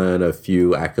won a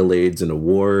few accolades and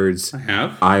awards. I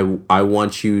have. I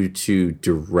want you to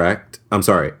direct. I'm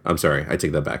sorry. I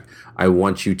take that back. I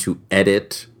want you to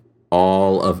edit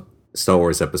all of Star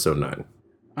Wars Episode 9.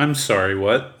 I'm sorry,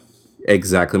 what?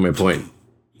 Exactly my point.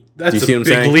 That's a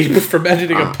big leap from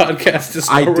editing a podcast to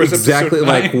Star Wars exactly Episode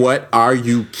 9. Like, what? Are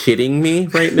you kidding me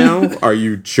right now? Are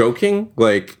you joking?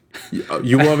 Like,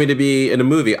 you want me to be in a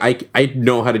movie? I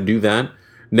know how to do that.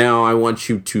 Now I want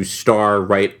you to star,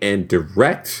 write, and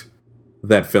direct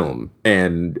that film.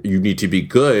 And you need to be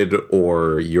good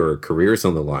or your career's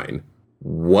on the line.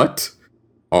 What?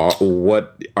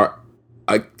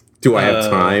 Do I have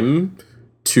time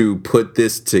to put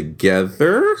this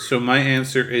together? So my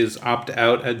answer is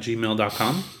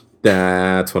optout@gmail.com.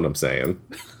 That's what I'm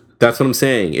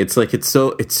saying. It's like it's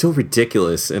so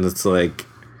ridiculous, and it's like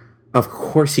Of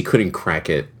course he couldn't crack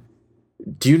it.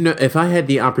 Do you know, if I had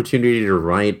the opportunity to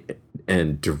write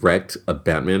and direct a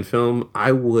Batman film,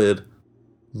 I would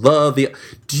love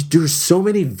there's so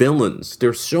many villains.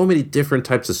 There's so many different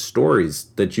types of stories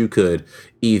that you could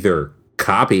either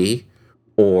copy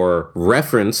or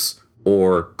reference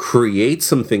or create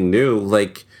something new.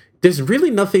 Like, there's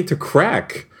really nothing to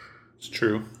crack. It's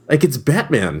true. Like, it's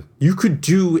Batman. You could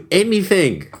do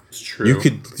anything. It's true.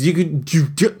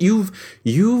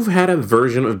 You've had a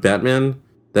version of Batman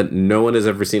that no one has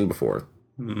ever seen before.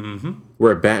 Mm-hmm.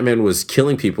 Where Batman was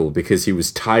killing people because he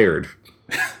was tired.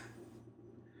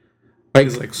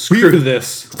 He's like, screw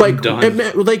this. I'm done.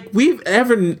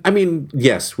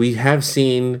 Yes, we have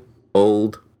seen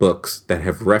old books that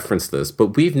have referenced this,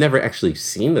 but we've never actually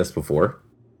seen this before.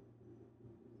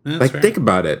 That's fair. Think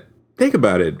about it.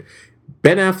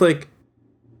 Ben Affleck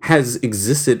has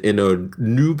existed in a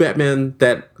new Batman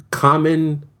that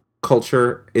common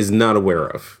culture is not aware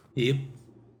of. Yep.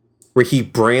 Where he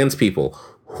brands people.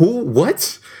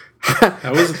 What?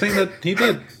 That was the thing that he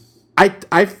did.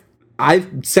 I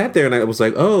sat there and I was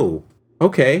like, oh,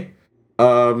 okay.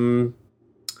 Gotham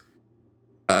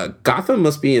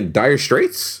must be in dire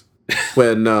straits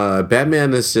when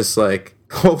Batman is just like,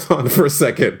 hold on for a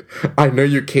second. I know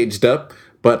you're caged up,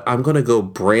 but I'm going to go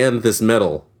brand this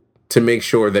metal to make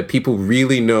sure that people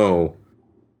really know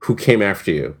who came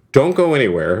after you. Don't go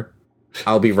anywhere.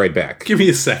 I'll be right back. Give me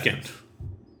a second.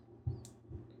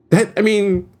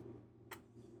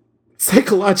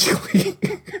 Psychologically,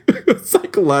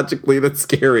 that's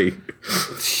scary.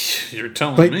 You're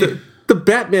telling me. The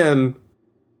Batman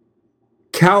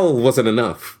cowl wasn't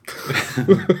enough.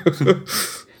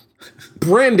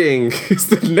 Branding is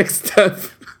the next step.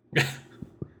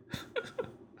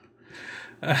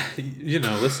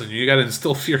 Listen, you got to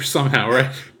instill fear somehow,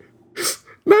 right?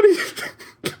 Not even.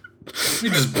 We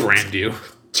just brand you.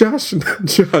 Josh,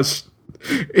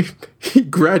 he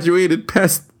graduated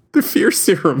past the fear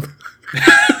serum.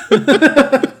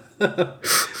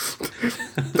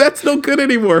 That's no good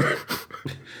anymore.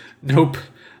 Nope.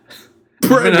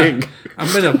 Branding.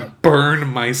 I'm gonna burn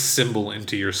my symbol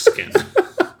into your skin.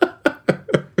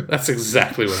 That's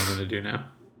exactly what I'm gonna do now.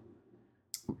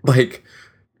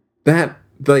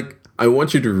 I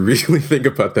want you to really think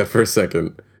about that for a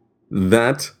second.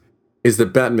 That is the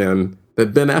Batman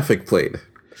that Ben Affleck played.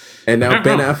 And now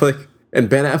Ben Affleck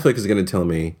is going to tell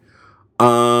me,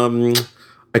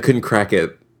 I couldn't crack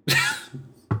it.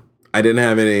 I didn't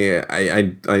have any,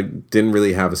 I didn't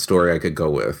really have a story I could go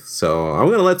with. So I'm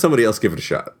going to let somebody else give it a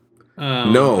shot.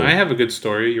 No. I have a good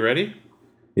story. You ready?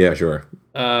 Yeah, sure.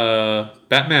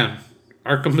 Batman,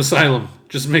 Arkham Asylum.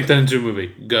 Just make that into a movie.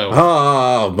 Go.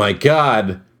 Oh, my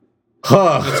God.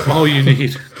 Huh. That's all you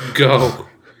need. Go.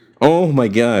 Oh, my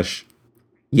gosh.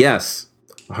 Yes.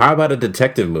 How about a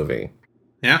detective movie?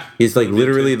 Yeah. He's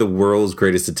literally the world's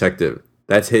greatest detective.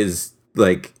 That's his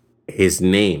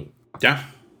name. Yeah.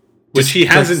 Which he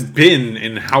hasn't been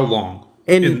in how long?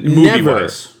 He's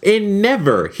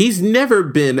never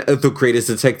been the greatest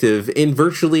detective in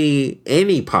virtually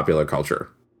any popular culture.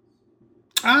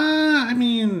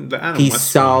 He's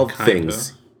solved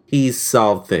things. He's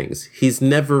solved things. He's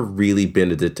never really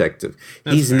been a detective.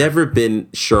 He's never been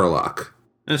Sherlock.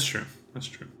 That's true.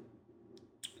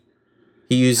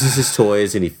 He uses his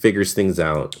toys and he figures things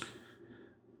out.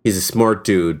 He's a smart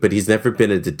dude, but he's never been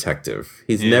a detective.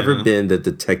 He's never been the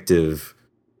detective,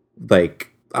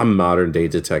 like a modern day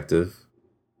detective.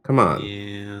 Come on.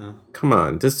 Yeah. Come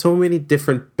on. There's so many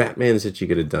different Batmans that you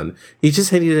could have done. You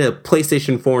just needed a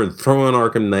PlayStation 4 and throw on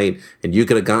Arkham Knight, and you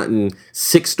could have gotten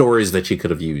 6 stories that you could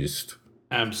have used.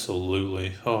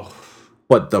 Absolutely. Oh.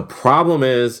 What the problem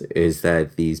is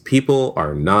that these people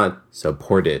are not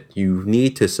supported. You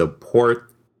need to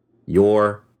support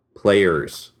your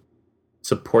players.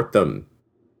 Support them.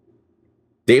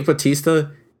 Dave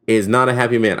Bautista is not a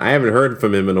happy man. I haven't heard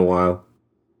from him in a while.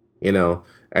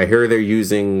 I hear they're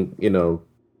using,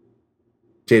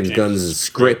 James Gunn's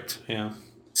script. Yeah.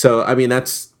 So,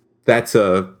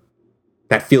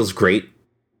 that feels great.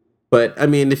 But,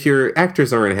 if your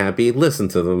actors aren't happy, listen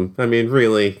to them.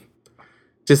 Really.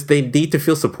 Just, they need to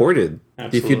feel supported.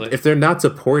 Absolutely. If they're not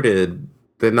supported,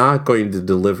 they're not going to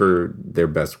deliver their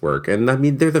best work. And,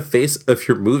 they're the face of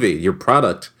your movie, your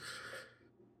product.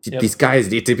 Yep. These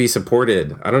guys need to be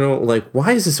supported. I don't know,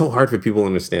 why is it so hard for people to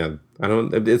understand?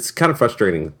 It's kind of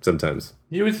frustrating sometimes.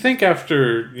 You would think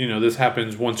after, this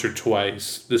happens once or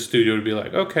twice, the studio would be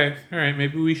like, okay, all right,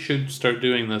 maybe we should start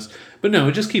doing this. But no,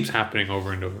 it just keeps happening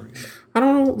over and over again. I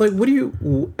don't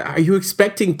know, are you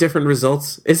expecting different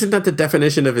results? Isn't that the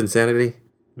definition of insanity?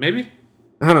 Maybe.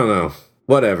 I don't know.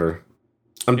 Whatever.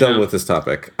 I'm done with this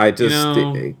topic. I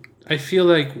I feel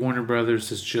like Warner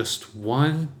Brothers is just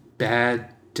one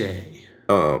bad day.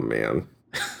 Oh, man.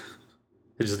 I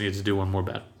just needed to do one more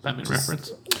Batman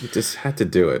reference. You just had to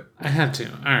do it. I had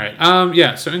to. All right.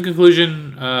 Yeah, so in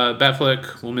conclusion,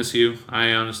 Batfleck, we'll miss you.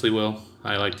 I honestly will.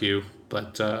 I liked you.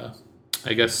 But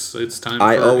I guess it's time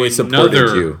for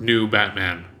another new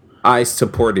Batman. I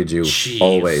supported you. Jeez.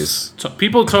 Always. So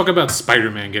people talk about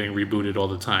Spider-Man getting rebooted all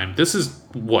the time. This is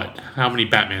what? How many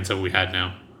Batmans have we had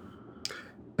now?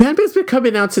 Batman's been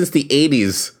coming out since the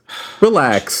 80s.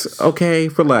 Relax. Okay,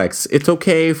 relax. It's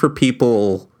okay for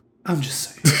people. I'm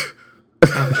just saying.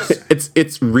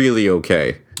 It's really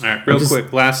okay. All right, real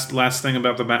quick. Last thing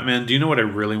about the Batman. Do you know what I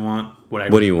really want? What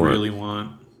do you really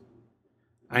want?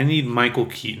 I need Michael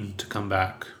Keaton to come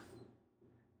back.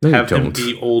 No, have him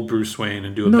be old Bruce Wayne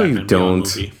and do a Batman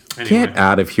movie. Anyway. Get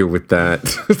out of here with that.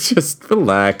 Just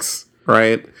relax,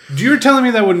 right? You're telling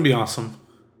me that wouldn't be awesome?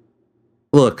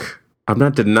 Look, I'm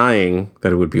not denying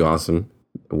that it would be awesome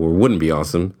or wouldn't be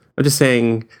awesome. I'm just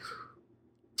saying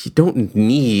you don't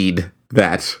need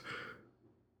that.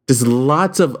 There's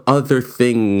lots of other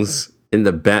things in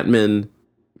the Batman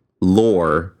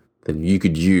lore that you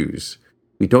could use.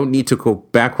 We don't need to go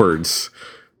backwards.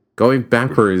 Going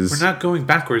backwards. We're not going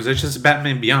backwards. That's just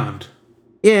Batman Beyond.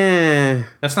 Yeah.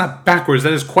 That's not backwards.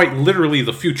 That is quite literally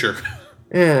the future.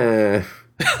 Yeah.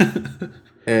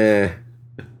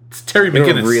 It's Terry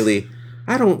McGinnis.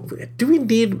 Do we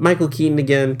need Michael Keaton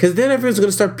again? Because then everyone's going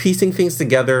to start piecing things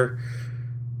together.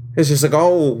 It's just like,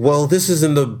 oh, well, this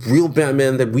isn't the real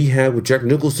Batman that we had with Jack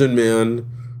Nicholson, man.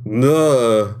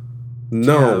 No.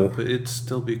 Yeah, but it'd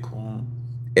still be cool.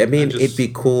 I mean, it'd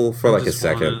be cool for like a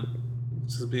second.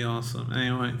 This would be awesome.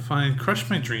 Anyway, fine. Crush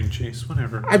my dream, Chase.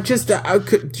 Whatever.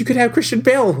 You could have Christian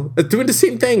Bale doing the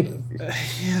same thing.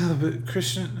 Yeah, but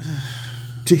Christian...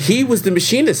 He was the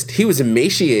machinist. He was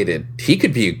emaciated. He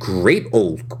could be a great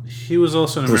old... He was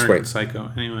also an American Psycho.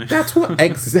 Anyway. That's what...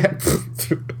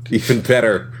 Even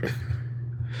better.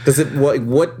 Does it...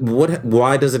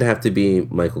 Why does it have to be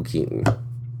Michael Keaton?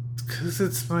 Because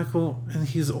it's Michael, and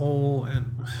he's old,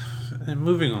 and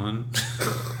moving on...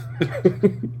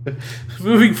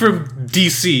 Moving from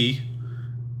DC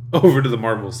over to the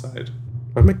Marvel side.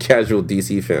 I'm a casual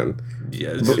DC fan.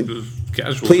 Yeah,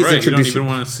 casual. Please right. You don't even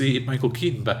want to see Michael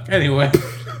Keaton back. Anyway.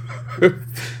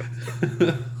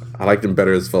 I liked him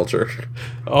better as Vulture.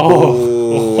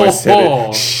 I said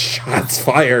it. Shots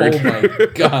fired. Oh my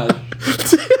god.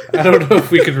 I don't know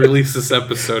if we can release this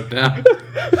episode now.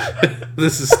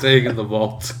 This is staying in the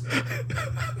vault.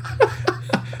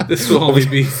 This will only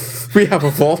be... We have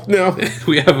a vault now.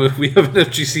 we have an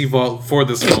FGC vault for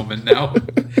this moment now.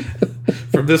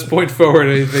 From this point forward,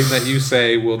 anything that you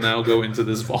say will now go into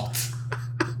this vault.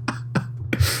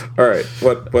 All right.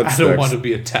 What's I don't want to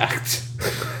be attacked.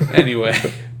 Anyway.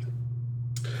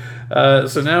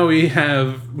 So now we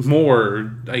have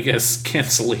more, I guess,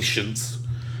 cancellations.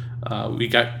 We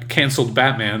got canceled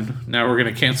Batman. Now we're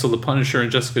going to cancel The Punisher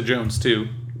and Jessica Jones, too.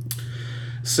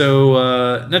 So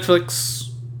Netflix...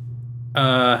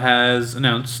 has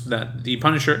announced that The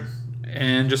Punisher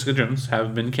and Jessica Jones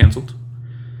have been canceled.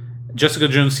 Jessica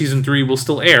Jones Season 3 will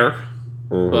still air,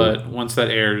 but once that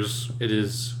airs, it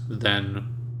is then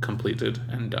completed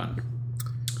and done.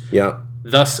 Yeah.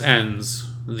 Thus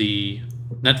ends the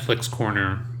Netflix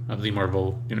corner of the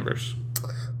Marvel Universe.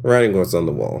 Writing was on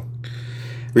the wall.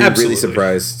 Were you really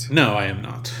surprised? No, I am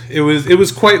not. It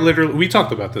was quite literally... We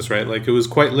talked about this, right? Like, it was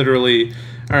quite literally...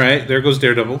 All right, there goes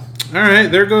Daredevil. All right,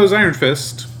 there goes Iron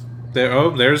Fist.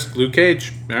 There's Luke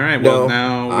Cage. All right, well,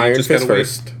 now we Iron just Fist gotta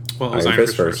first. wait. Well, it was Iron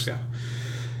Fist first, yeah.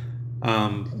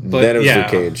 But then it was Luke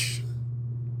Cage.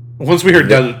 Once we heard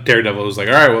Daredevil, it was like,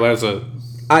 all right, well, that's a...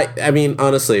 I mean,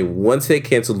 honestly, once they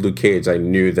canceled Luke Cage, I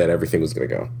knew that everything was going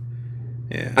to go.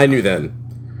 Yeah. I knew then.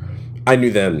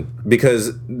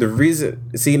 Because the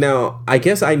reason... See, now, I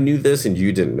guess I knew this and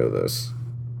you didn't know this.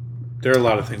 There are a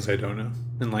lot of things I don't know.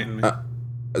 Enlighten me.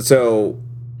 So,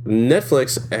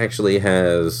 Netflix actually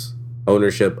has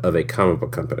ownership of a comic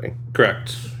book company.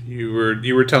 Correct. You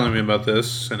were telling me about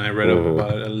this, and I read up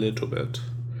about it a little bit.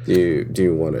 Do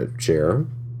you want to share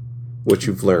what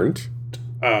you've learned?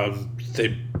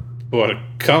 They bought a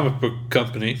comic book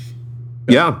company.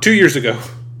 Yeah. 2 years ago.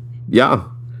 Yeah.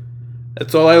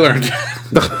 That's all I learned.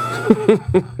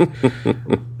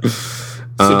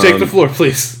 So take the floor,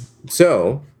 please.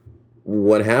 So,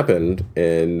 what happened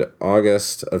in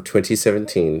August of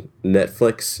 2017,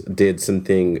 Netflix did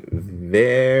something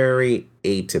very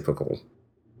atypical,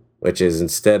 which is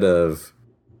instead of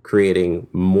creating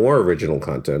more original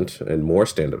content and more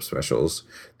stand-up specials,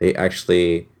 they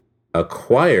actually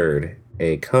acquired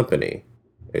a company.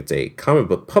 It's a comic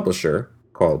book publisher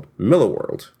called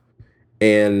Millarworld.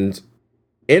 And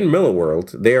in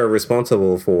Millarworld, they are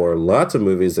responsible for lots of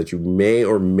movies that you may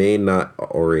or may not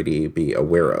already be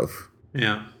aware of.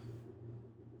 Yeah.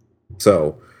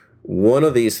 So, one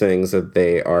of these things that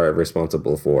they are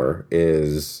responsible for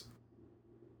is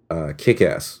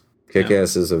Kick-Ass.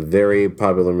 Kick-Ass is a very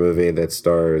popular movie that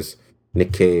stars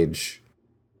Nick Cage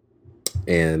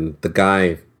and the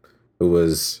guy who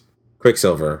was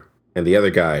Quicksilver and the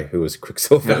other guy who was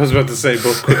Quicksilver. I was about to say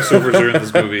both Quicksilvers are in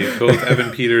this movie. Both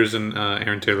Evan Peters and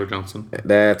Aaron Taylor Johnson.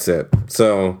 That's it.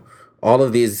 So all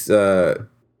of these,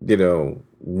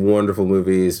 wonderful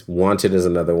movies. Wanted is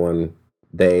another one.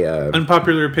 They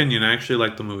unpopular opinion. I actually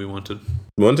like the movie Wanted.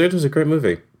 Wanted was a great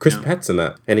movie. Chris Pratt's in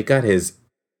that, and he got his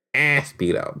ass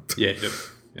beat up. Yeah, he did.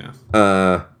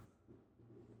 Yeah.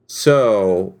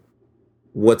 So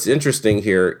what's interesting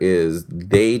here is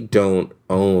they don't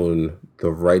own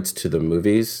the rights to the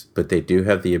movies, but they do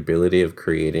have the ability of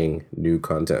creating new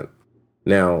content.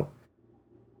 Now,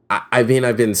 I've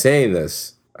been saying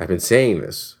this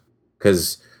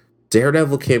because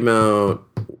Daredevil came out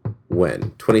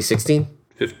when? 2016?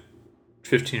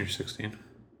 15 or 16.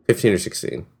 15 or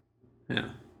 16. Yeah.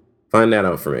 Find that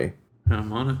out for me.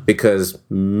 I'm on it. Because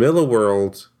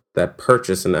Millarworld, that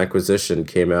purchase and acquisition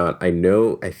came out, I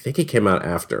think it came out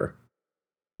after.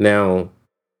 Now,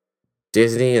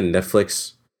 Disney and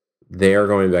Netflix, they are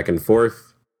going back and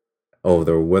forth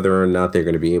over whether or not they're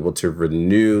going to be able to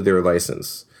renew their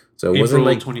license. So it wasn't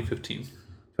like 2015.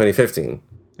 2015.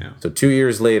 Yeah. So 2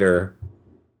 years later,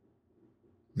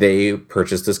 they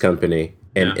purchased this company.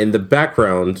 And in the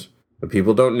background, what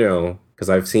people don't know, because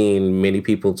I've seen many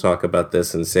people talk about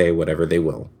this and say whatever they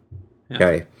will. Yeah.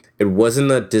 Okay. It wasn't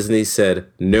that Disney said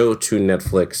no to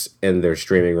Netflix and their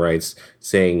streaming rights,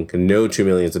 saying no to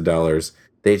millions of dollars.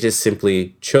 They just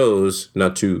simply chose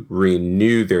not to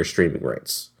renew their streaming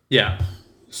rights. Yeah.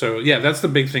 So, yeah, that's the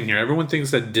big thing here. Everyone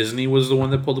thinks that Disney was the one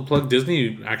that pulled the plug.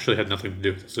 Disney actually had nothing to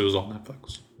do with this. It was all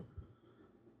Netflix.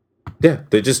 Yeah,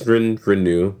 they just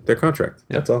renew their contract.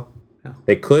 Yeah. That's all. Yeah.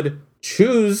 They could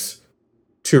choose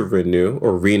to renew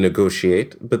or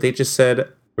renegotiate, but they just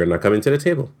said, we're not coming to the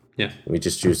table. Yeah. We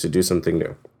just choose to do something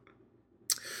new.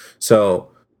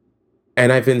 So,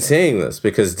 and I've been saying this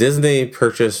because Disney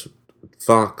purchased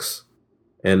Fox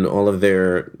and all of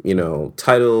their,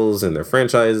 titles and their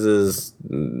franchises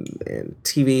and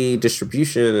TV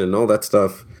distribution and all that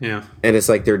stuff. Yeah. And it's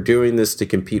like they're doing this to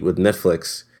compete with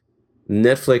Netflix.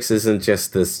 Netflix isn't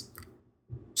just this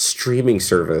streaming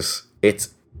service.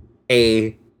 It's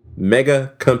a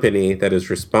mega company that is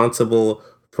responsible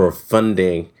for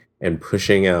funding and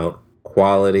pushing out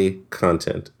quality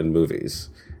content and movies.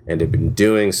 And they've been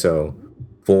doing so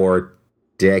for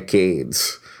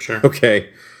decades. Sure.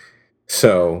 Okay.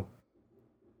 So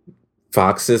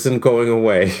Fox isn't going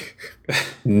away.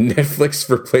 Netflix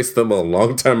replaced them a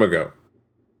long time ago.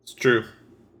 It's true.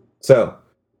 So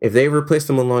if they replaced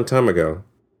them a long time ago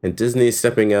and Disney is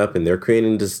stepping up and they're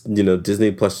creating this,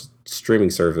 Disney Plus streaming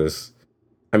service,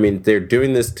 I mean, they're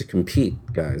doing this to compete,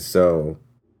 guys. So,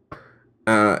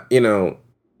 when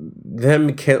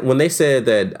they said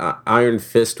that Iron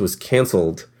Fist was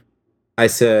canceled, I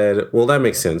said, well, that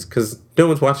makes sense because no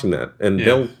one's watching that. And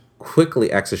they'll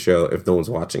quickly X a show if no one's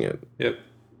watching it. Yep.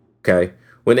 Okay.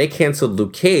 When they canceled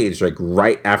Luke Cage, like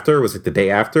right after, was it the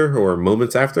day after or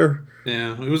moments after?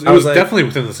 Yeah, it was like, definitely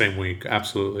within the same week.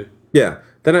 Absolutely. Yeah.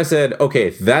 Then I said, okay,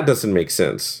 that doesn't make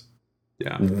sense.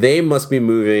 Yeah. They must be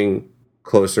moving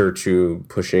closer to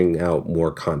pushing out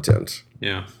more content.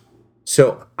 Yeah.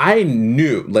 So I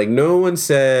knew, like, no one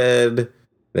said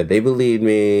that they believed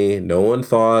me. No one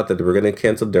thought that they were going to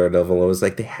cancel Daredevil. I was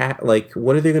like,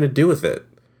 what are they going to do with it?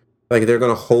 Like, they're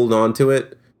going to hold on to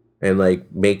it and,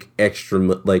 like, make extra,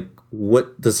 like,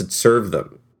 what does it serve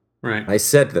them? Right. I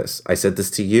said this. I said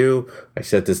this to you. I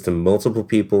said this to multiple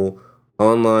people,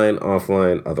 online,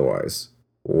 offline, otherwise.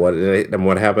 And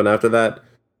what happened after that?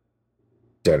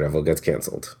 Daredevil gets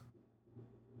canceled.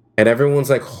 And everyone's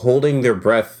like holding their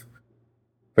breath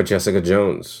for Jessica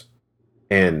Jones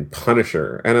and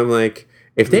Punisher. And I'm like,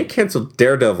 if they canceled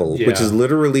Daredevil, which is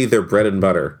literally their bread and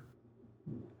butter.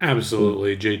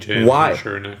 Absolutely, JJ and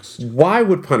Punisher next. Why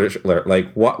would Punisher,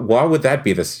 like, why would that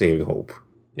be the saving hope?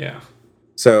 Yeah.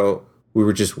 So we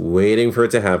were just waiting for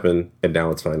it to happen, and now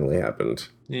it's finally happened.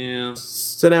 Yeah.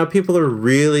 So now people are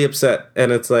really upset,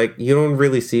 and it's like, you don't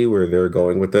really see where they're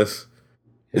going with this.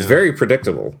 It's very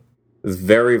predictable. It's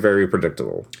very, very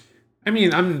predictable. I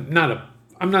mean, I'm not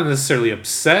necessarily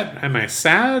upset. Am I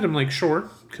sad? I'm like, sure,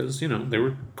 because, they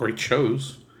were great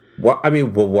shows. Why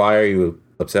are you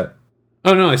upset?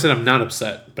 Oh, no, I said I'm not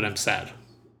upset, but I'm sad.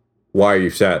 Why are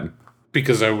you sad?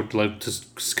 because I would like to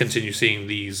continue seeing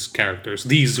these characters,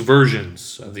 these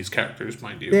versions of these characters,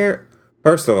 mind you.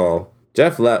 First of all,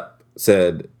 Jeff Lepp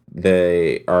said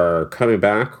they are coming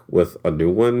back with a new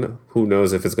one. Who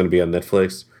knows if it's going to be on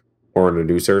Netflix or on a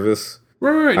new service?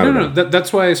 Right. No.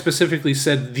 That's why I specifically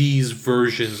said these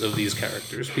versions of these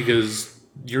characters, because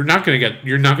you're not going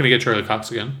to get Charlie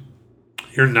Cox again.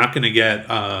 You're not going to get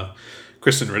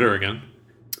Kristen Ritter again.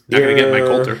 Not going to get Mike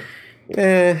Coulter.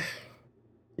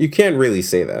 You can't really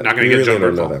say that. Not going to get John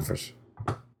don't know that for sure.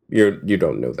 You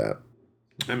don't know that.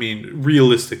 I mean,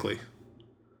 realistically.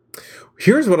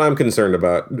 Here's what I'm concerned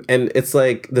about. And it's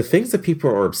like the things that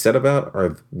people are upset about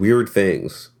are weird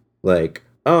things. Like,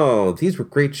 oh, these were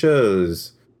great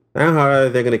shows. Now how are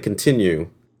they going to continue?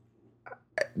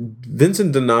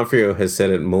 Vincent D'Onofrio has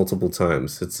said it multiple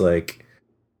times. It's like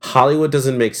Hollywood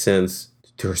doesn't make sense.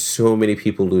 There are so many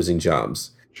people losing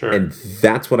jobs. Sure. And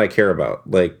that's what I care about.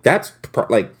 Like, that's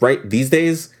right these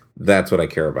days, that's what I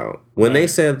care about. When they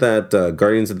said that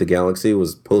Guardians of the Galaxy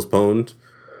was postponed,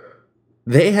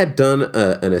 they had done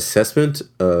an assessment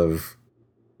of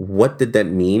what did that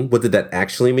mean? What did that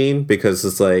actually mean? Because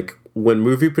it's like when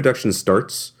movie production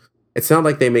starts, it's not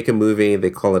like they make a movie, they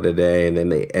call it a day, and then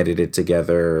they edit it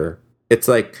together. It's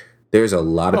like there's a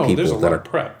lot of people there's a that lot are of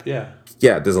prep. Yeah.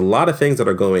 Yeah, there's a lot of things that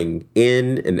are going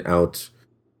in and out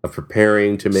of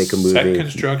preparing to make a movie. Set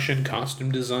construction,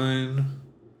 costume design,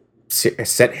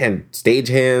 stage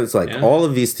hands, all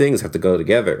of these things have to go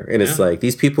together. And it's like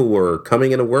these people were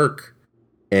coming into work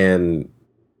and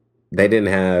they didn't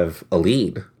have a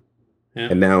lead. Yeah.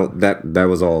 And now that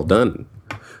was all done.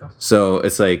 So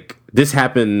it's like this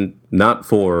happened not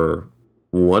for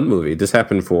one movie. This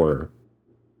happened for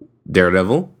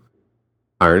Daredevil,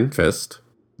 Iron Fist,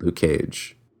 Luke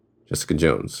Cage, Jessica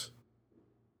Jones,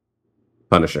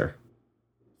 Punisher.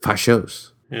 5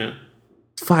 shows. Yeah.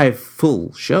 5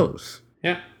 full shows.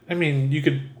 Yeah. I mean, you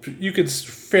could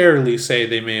fairly say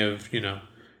they may have,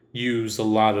 used a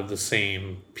lot of the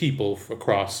same people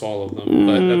across all of them,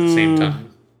 but at the same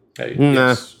time,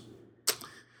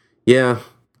 yeah,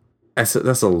 that's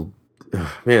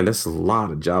a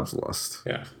lot of jobs lost.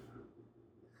 Yeah.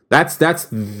 That's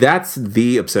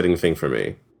the upsetting thing for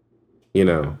me.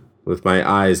 With my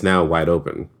eyes now wide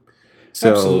open.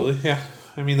 So, absolutely, yeah.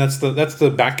 I mean, that's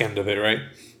the back end of it, right?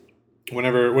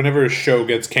 Whenever a show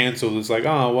gets canceled, it's like,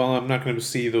 oh, well, I'm not going to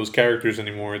see those characters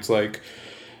anymore. It's like,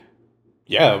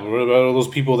 yeah, what about all those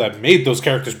people that made those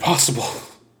characters possible?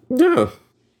 Yeah.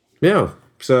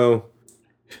 So,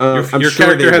 your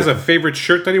character has a favorite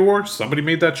shirt that he wore. Somebody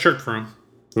made that shirt for him.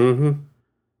 Mm-hmm.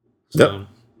 So,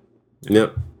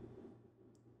 yep.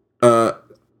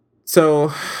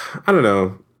 So I don't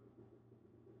know.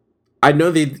 I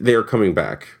know they are coming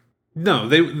back. No,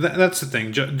 that's the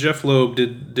thing. Jeff Loeb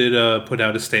did put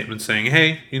out a statement saying,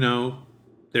 "Hey,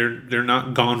 they're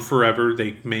not gone forever.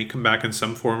 They may come back in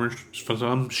some form or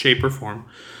some shape or form.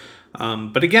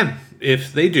 But again,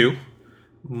 if they do,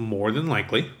 more than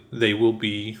likely they will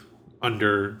be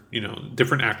under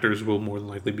different actors will more than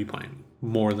likely be playing.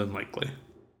 More than likely,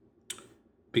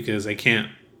 because I can't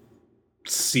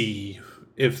see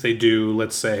if they do.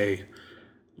 Let's say."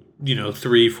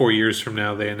 3-4 years from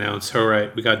now, they announce, all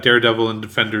right, we got Daredevil and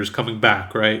Defenders coming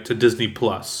back, right, to Disney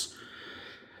Plus.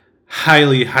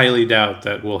 Highly, highly doubt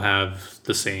that we'll have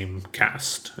the same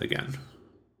cast again.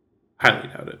 Highly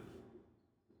doubt it.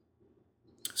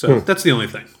 So that's the only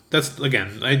thing. That's,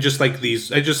 again, I just like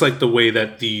the way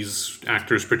that these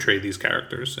actors portray these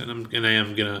characters, and I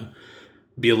am gonna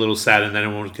be a little saddened that I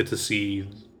won't get to see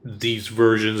these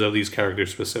versions of these characters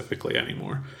specifically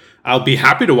anymore. I'll be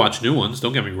happy to watch new ones,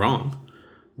 don't get me wrong.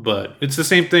 But it's the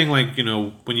same thing when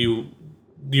you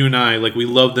and I, we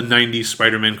love the 90s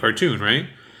Spider-Man cartoon, right?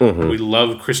 Mm-hmm. We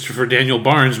love Christopher Daniel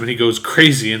Barnes when he goes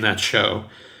crazy in that show.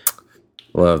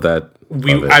 Love that.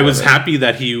 I was happy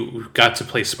that he got to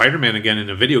play Spider-Man again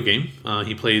in a video game.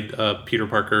 He played Peter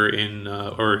Parker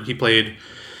he played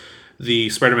the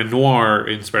Spider-Man Noir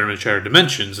in Spider-Man Shattered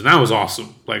Dimensions, and that was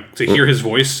awesome. To hear his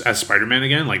voice as Spider-Man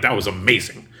again, that was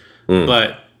amazing.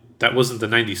 But that wasn't the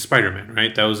 90s Spider-Man,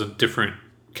 right? That was a different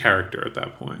character at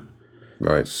that point.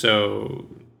 Right. So,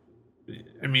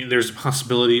 I mean, there's a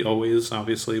possibility always,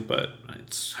 obviously, but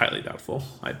it's highly doubtful,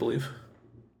 I believe.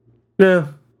 Yeah.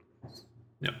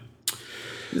 Yep.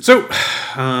 So,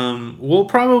 we'll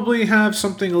probably have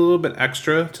something a little bit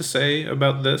extra to say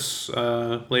about this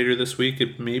later this week.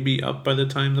 It may be up by the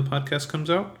time the podcast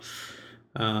comes out.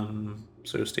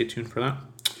 So stay tuned for that.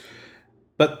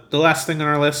 But the last thing on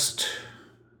our list,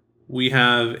 we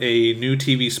have a new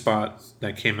TV spot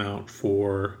that came out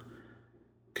for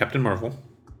Captain Marvel.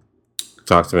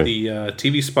 Talk to me. The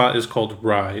TV spot is called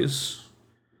Rise.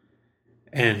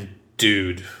 And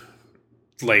dude,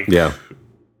 like, Yeah.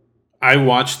 I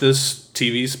watched this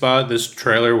TV spot, this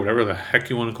trailer, whatever the heck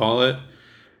you want to call it.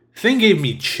 Thing gave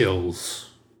me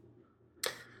chills.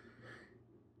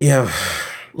 Yeah.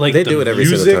 Like they the do it every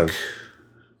music, single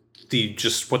time.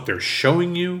 just what they're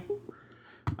showing you.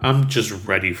 I'm just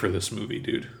ready for this movie,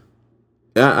 dude.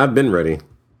 Yeah, I've been ready.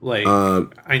 Like,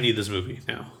 I need this movie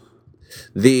now.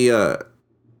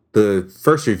 The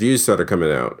first reviews started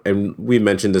coming out, and we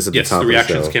mentioned this at the top of the show. Yes,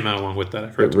 the reactions came out along with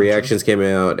that. The reactions came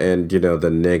out, and the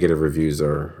negative reviews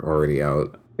are already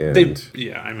out. And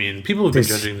I mean, people have been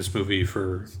judging this movie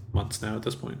for months now at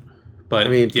this point. But I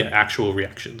mean, actual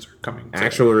reactions are coming.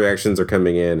 Actual reactions are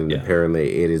coming in, and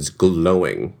apparently it is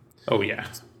glowing. Oh yeah.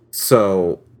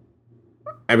 So,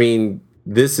 I mean,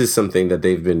 this is something that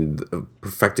they've been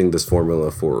perfecting this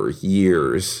formula for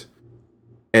years.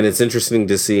 And it's interesting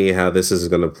to see how this is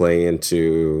going to play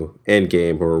into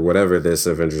Endgame or whatever this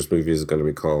Avengers movie is going to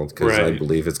be called, because I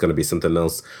believe it's going to be something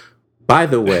else. By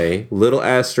the way, little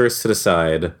asterisk to the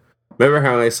side. Remember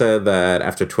how I said that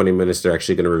after 20 minutes they're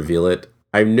actually going to reveal it?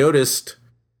 I've noticed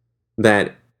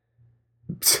that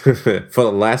for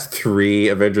the last 3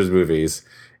 Avengers movies,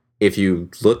 if you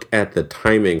look at the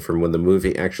timing from when the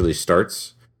movie actually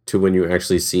starts to when you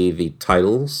actually see the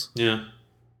titles,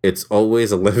 it's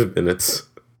always 11 minutes.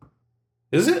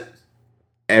 Is it?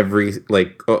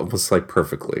 Almost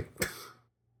perfectly.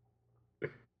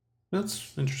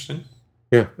 That's interesting.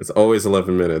 Yeah, it's always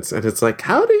 11 minutes. And it's like,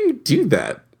 how do you do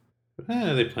that?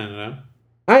 They plan it out.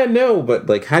 I know,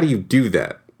 but how do you do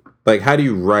that? How do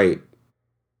you write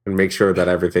and make sure that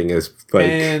everything is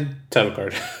and title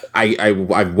card.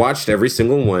 I've watched every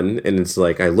single one, and it's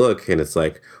I look and it's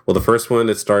well, the first one,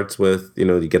 it starts with,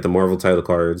 you get the Marvel title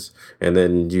cards, and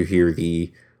then you hear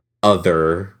the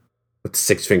other with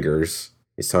 6 fingers.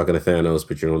 He's talking to Thanos,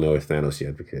 but you don't know if Thanos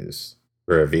yet because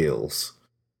reveals.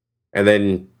 And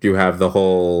then you have the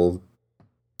whole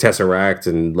Tesseract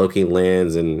and Loki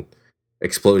lands and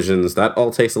explosions. That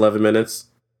all takes 11 minutes.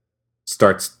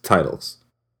 Starts titles.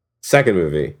 Second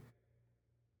movie,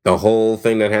 the whole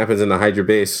thing that happens in the Hydra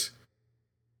base.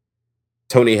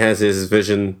 Tony has his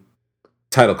vision.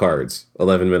 Title cards,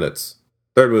 11 minutes.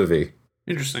 Third movie.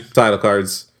 Interesting. Title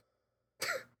cards.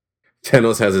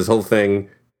 Thanos has his whole thing.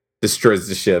 Destroys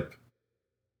the ship.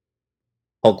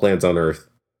 Hulk lands on Earth.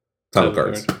 Title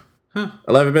cards. Huh.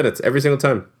 11 minutes every single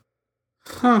time.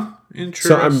 Huh.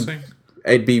 Interesting.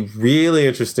 It'd be really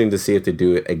interesting to see if they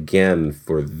do it again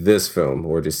for this film,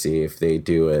 or to see if they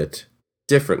do it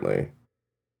differently.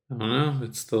 I don't know.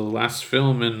 It's the last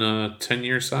film in a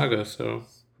 10-year saga, so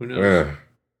who knows?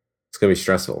 It's going to be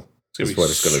stressful. It's going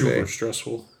to be super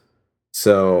stressful.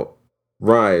 So,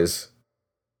 Rise.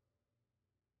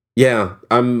 Yeah,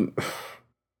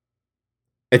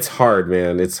 it's hard,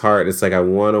 man. It's hard. It's I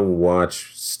want to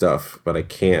watch stuff, but I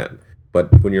can't.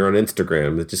 But when you're on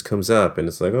Instagram, it just comes up, and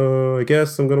it's oh, I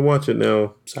guess I'm going to watch it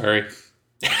now. Sorry.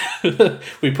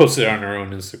 We posted it on our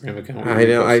own Instagram account. I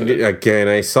know.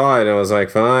 I saw it, and I was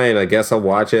fine, I guess I'll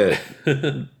watch it.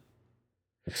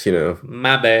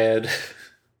 My bad.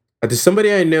 There's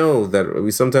somebody I know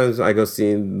that sometimes I go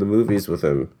see the movies with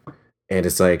him, and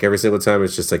it's every single time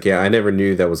it's just I never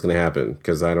knew that was going to happen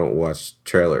because I don't watch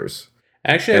trailers.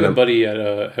 Actually, I have a buddy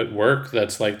at work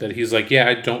that's that. He's yeah,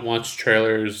 I don't watch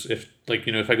trailers. If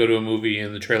if I go to a movie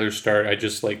and the trailers start, I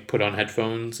just put on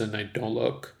headphones and I don't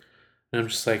look. And I'm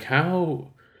just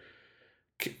how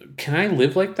can I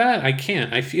live like that? I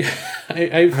can't. I feel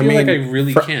I feel I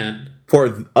really can't.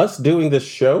 For us doing this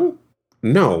show,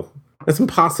 no, that's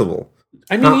impossible.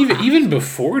 I mean, even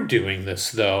before doing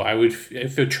this, though, I would,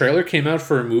 if a trailer came out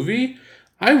for a movie,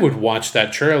 I would watch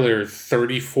that trailer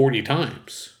 30, 40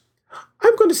 times.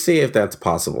 I'm going to see if that's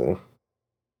possible.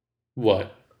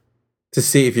 What? To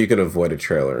see if you can avoid a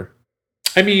trailer.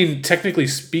 I mean, technically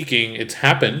speaking, it's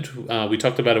happened. We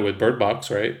talked about it with Bird Box,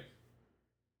 right?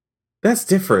 That's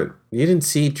different. You didn't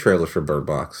see trailers for Bird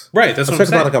Box. Right, that's what I'm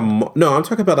saying. I'm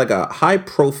talking about a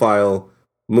high-profile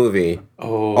movie.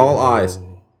 Oh. All eyes.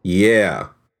 Yeah.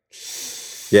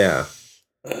 Yeah.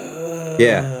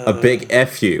 Yeah, a big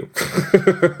F you.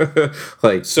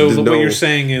 What you're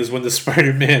saying is when the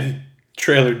Spider-Man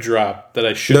trailer dropped that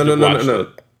I shouldn't have watched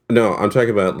it. No, I'm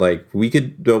talking about we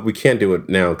can't do it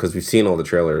now because we've seen all the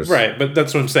trailers. Right, but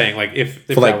that's what I'm saying. If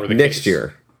for that were the next case.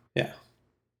 year. Yeah.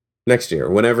 Next year,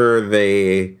 whenever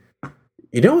they,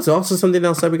 it's also something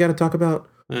else that we got to talk about.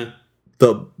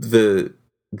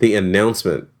 The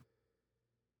announcement,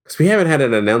 because we haven't had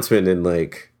an announcement in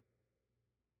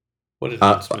what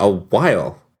announcement? A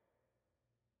while.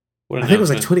 What I think it was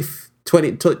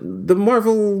 2020, the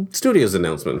Marvel Studios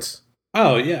announcements.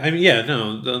 Oh yeah, I mean, yeah,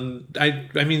 no,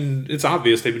 I mean, it's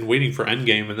obvious they've been waiting for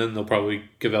Endgame, and then they'll probably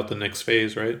give out the next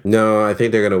phase, right? No, I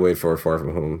think they're gonna wait for Far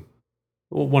From Home.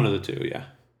 Well, one of the two, yeah.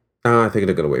 I think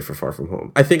they're gonna wait for Far From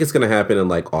Home. I think it's gonna happen in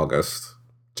like August,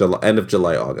 end of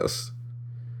July, August.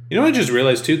 You know what I just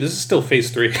realized too? This is still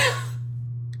phase 3.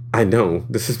 I know,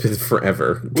 this has been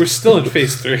forever. We're still in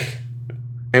phase 3.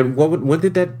 And when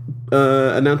did that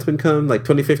announcement come? Like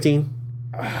 2015?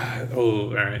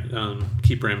 All right.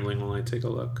 Keep rambling while I take a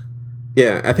look.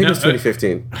 Yeah, I think it was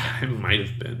 2015. It might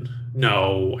have been.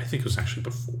 No, I think it was actually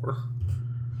before.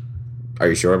 Are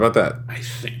you sure about that? I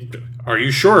think. Are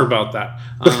you sure about that?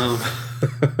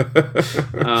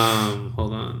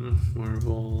 Hold on.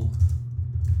 Marvel.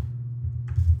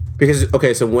 Because,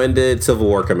 okay, so when did Civil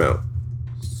War come out?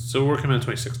 Civil War came out in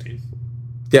 2016.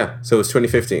 Yeah, so it was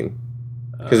 2015.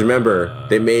 Because remember,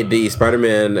 they made the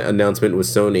Spider-Man announcement with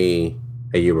Sony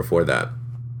a year before that.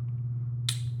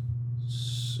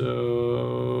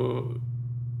 So,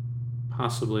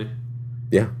 possibly.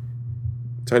 Yeah.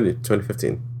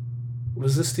 2015.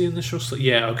 Was this the initial slate?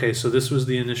 Yeah, okay, so this was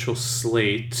the initial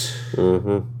slate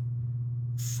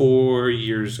 4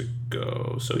 years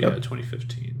ago. So, yeah,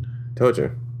 2015. Told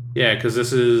you. Yeah, because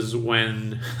this is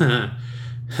when...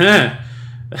 Inhumans.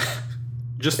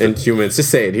 Just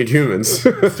say it. Inhumans.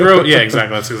 Yeah,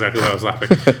 exactly. That's exactly what I was laughing.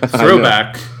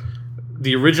 Throwback.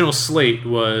 The original slate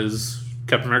was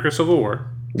Captain America Civil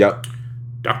War. Yep.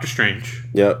 Doctor Strange.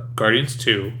 Yep. Guardians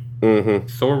 2.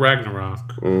 Thor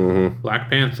Ragnarok. Black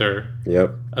Panther.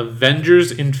 Yep.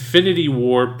 Avengers Infinity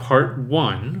War Part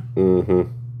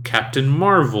 1. Captain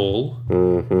Marvel.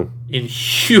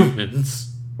 Inhumans.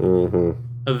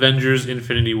 Avengers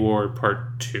Infinity War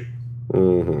Part 2.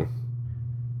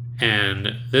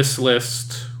 And this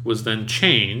list was then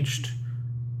changed.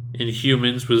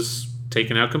 Inhumans was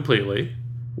taken out completely.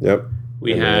 Yep.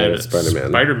 We had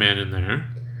Spider-Man in there.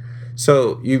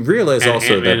 So you realize and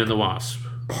also Ant-Man that and the Wasp.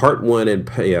 Part 1 and...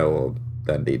 Yeah, well,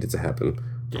 that needed to happen.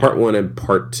 Yeah. Part 1 and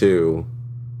Part 2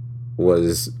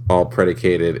 was all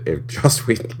predicated if Joss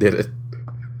Whedon did it.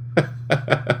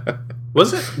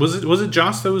 Was it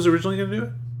Joss that was originally going to do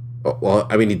it? Oh, well,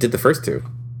 I mean, he did the first two.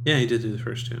 Yeah, he did do the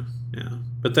first two. Yeah.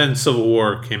 But then Civil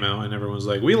War came out and everyone was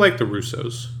like, we like the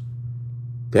Russos.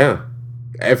 Yeah.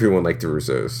 Everyone liked the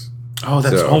Russos. Oh,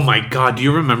 oh my God. Do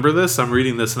you remember this? I'm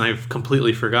reading this and I've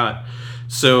completely forgot.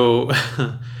 So,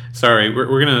 sorry,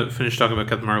 we're going to finish talking about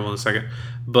Captain Marvel in a second.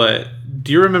 But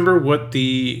do you remember what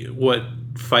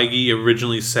Feige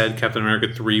originally said Captain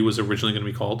America 3 was originally going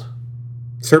to be called?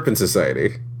 Serpent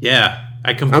Society. Yeah.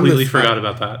 I completely forgot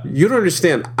about that. You don't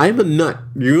understand. I'm a nut.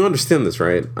 You understand this,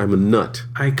 right? I'm a nut.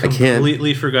 I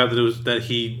completely forgot that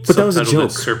he subtitled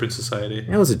it Serpent Society.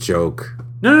 That was a joke.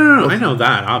 No. I know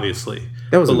that, obvioally.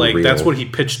 That was real. That's what he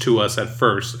pitched to us at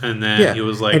first, and then he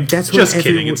was like, and that's just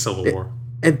kidding, in Civil War.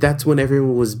 And that's when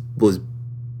everyone was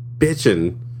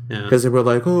bitching. Because they were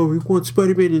like, oh, we want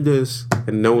Spider-Man in this.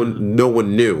 And no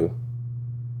one knew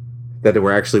that they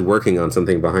were actually working on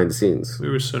something behind the scenes. We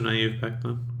were so naive back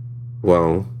then.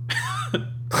 Well.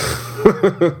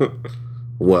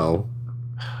 Well.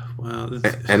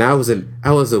 And I was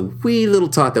a wee little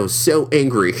tot that was so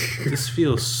angry. This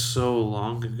feels so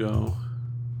long ago.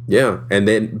 Yeah, and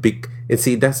then and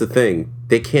see, that's the thing.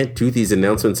 They can't do these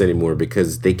announcements anymore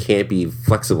because they can't be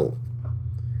flexible.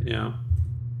 Yeah.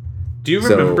 Do you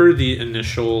remember the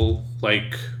initial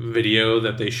video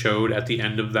that they showed at the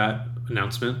end of that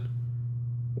announcement?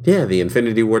 Yeah, the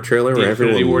Infinity War trailer where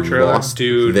everyone lost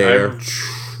their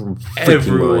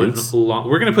everyone.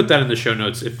 We're going to put that in the show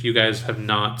notes if you guys have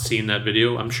not seen that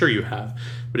video. I'm sure you have.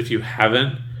 But if you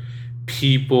haven't,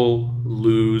 people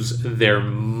lose their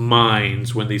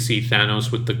minds when they see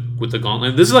Thanos with the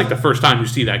gauntlet. This is like the first time you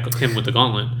see him with the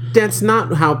gauntlet. That's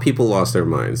not how people lost their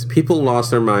minds. People lost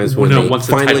their minds when they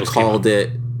finally called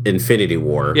it Infinity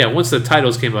War. Yeah, once the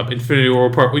titles came up, Infinity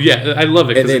War Part... Yeah, I love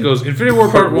it because it goes Infinity War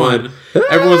Part 1.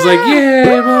 Everyone's like, yay,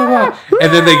 blah, blah.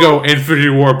 And then they go Infinity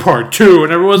War Part 2,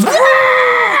 and everyone's like,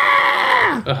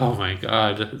 oh my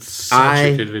God. It's such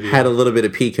a good video. I had a little bit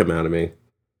of pee come out of me.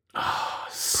 Oh,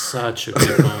 such a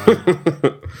good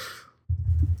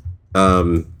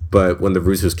moment. But when the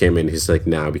Russos came in, he's like,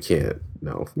 nah, we can't.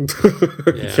 No. You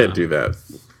can't do that.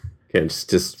 Can't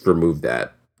just remove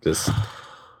that. Just...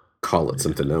 call it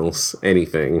something else.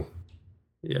 Anything.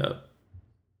 Yeah.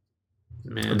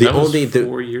 Man, that was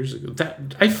 4 years ago.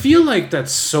 I feel like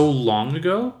that's so long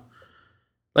ago.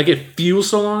 Like, it feels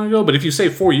so long ago, but if you say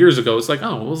 4 years ago, it's like,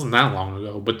 oh, it wasn't that long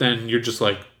ago. But then you're just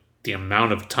like, the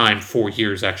amount of time 4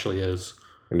 years actually is.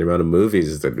 And the amount of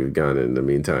movies that we've gotten in the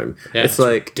meantime. Yeah, it's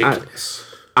like ridiculous.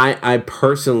 I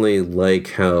personally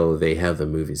like how they have the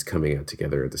movies coming out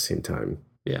together at the same time.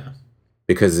 Yeah.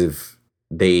 Because if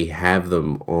they have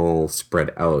them all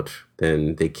spread out,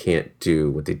 then they can't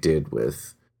do what they did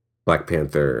with Black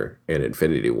Panther and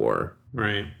Infinity War.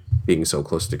 Right. Being so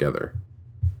close together.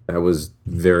 That was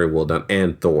very well done.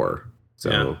 And Thor. So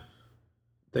yeah.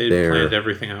 They planned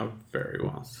everything out very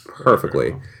well. Perfectly.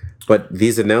 Very well. But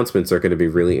these announcements are going to be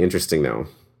really interesting now.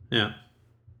 Yeah.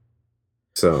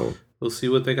 So we'll see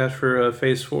what they got for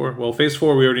Phase 4. Well, Phase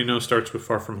 4 we already know starts with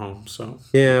Far From Home. So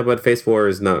yeah, but Phase 4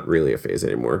 is not really a phase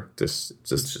anymore. Just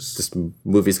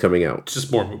movies coming out.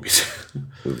 Just more movies.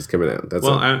 Movies coming out. That's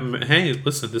hey,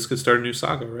 listen, this could start a new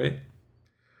saga, right?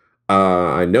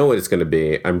 I know what it's going to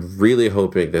be. I'm really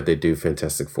hoping that they do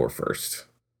Fantastic Four first.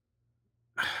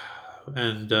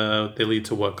 And they lead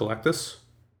to what? Galactus?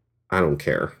 I don't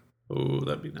care. Oh,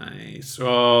 that'd be nice.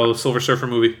 Oh, Silver Surfer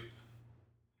movie.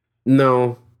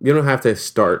 No, you don't have to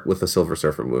start with a Silver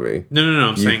Surfer movie. No.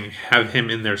 I'm saying have him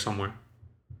in there somewhere.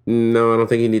 No, I don't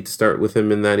think you need to start with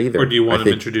him in that either. Or do you want him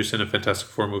introduced in a Fantastic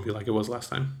Four movie like it was last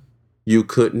time? You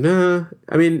could. Nah.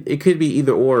 I mean, it could be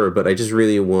either or, but I just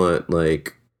really want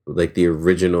like the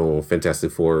original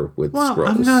Fantastic Four with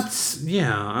Skrulls.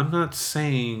 I'm not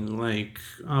saying like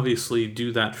obviously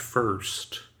do that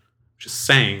first. Just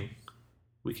saying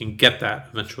we can get that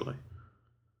eventually.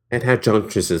 And have John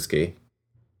Krasinski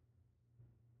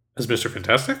as Mr.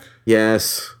 Fantastic?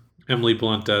 Yes. Emily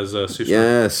Blunt as Sue Storm.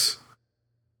 Yes.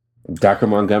 Dr.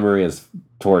 Montgomery as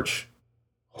Torch.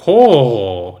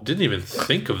 Oh, didn't even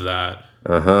think of that.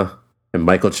 Uh-huh. And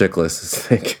Michael Chiklis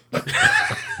is like...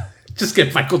 Just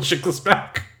get Michael Chiklis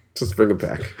back. Just bring him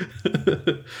back.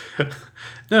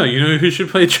 No, you know who should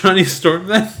play Johnny Storm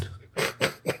then?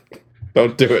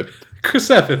 Don't do it. Chris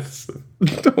Evans.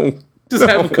 Don't. Just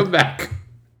have him come back.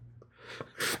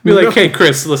 Be like, hey,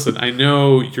 Chris, listen, I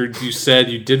know you said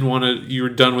you didn't want to, you were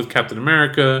done with Captain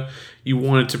America. You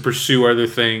wanted to pursue other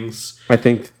things. I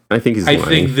think he's lying. I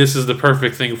think this is the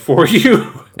perfect thing for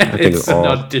you. And it's an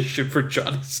audition for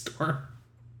Johnny Storm.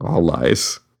 All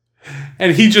lies.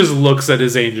 And he just looks at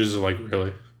his angels like,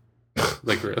 really?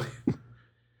 Like, really?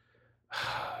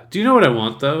 Do you know what I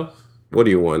want, though? What do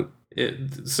you want?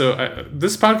 This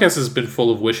podcast has been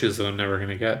full of wishes that I'm never going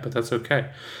to get, but that's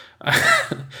okay.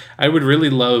 I would really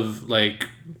love, like,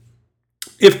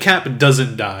 if Cap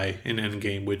doesn't die in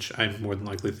Endgame, which I more than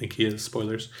likely think he is,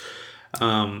 spoilers.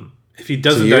 If he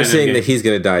doesn't die you're in saying Endgame, that he's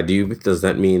going to die. Does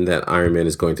that mean that Iron Man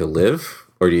is going to live?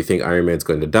 Or do you think Iron Man's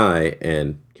going to die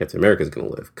and Captain America is going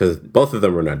to live? Because both of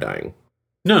them are not dying.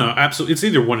 No, absolutely. It's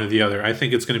either one or the other. I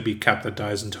think it's going to be Cap that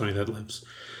dies and Tony that lives.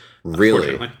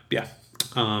 Really? Yeah.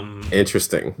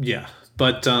 Interesting. Yeah.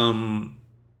 But, God,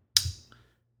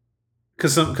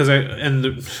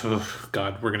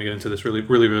 we're going to get into this really,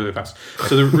 really, really fast.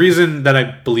 So the reason that I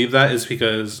believe that is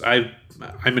because I'm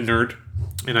a nerd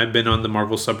and I've been on the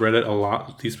Marvel subreddit a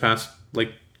lot these past,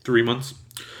 3 months.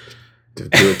 Do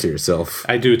it to yourself.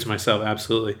 I do it to myself,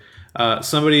 absolutely.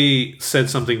 Somebody said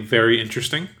something very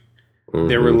interesting. Mm-hmm.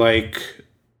 They were like,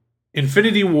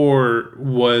 Infinity War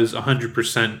was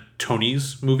 100%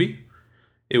 Tony's movie.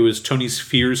 It was Tony's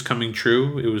fears coming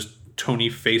true. It was Tony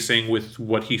facing with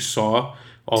what he saw,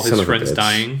 all his friends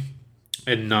dying,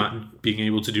 and not being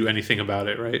able to do anything about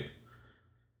it, right?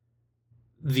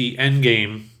 The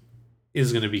Endgame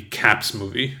is going to be Cap's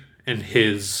movie and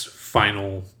his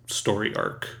final story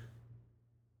arc.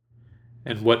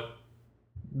 And what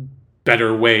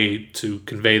better way to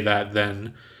convey that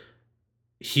than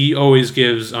he always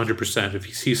gives 100%. If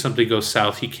he sees something go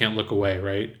south, he can't look away,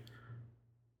 right?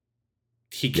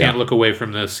 He can't look away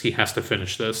from this. He has to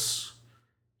finish this.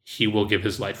 He will give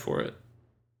his life for it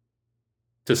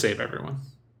to save everyone.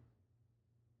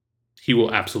 He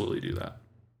will absolutely do that.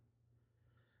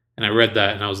 And I read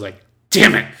that and I was like,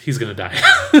 damn it, he's going to die.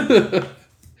 I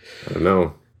don't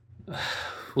know.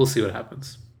 We'll see what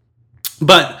happens.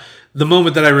 But the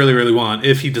moment that I really, really want,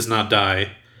 if he does not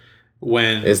die,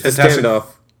 when it's the standoff.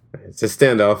 It's a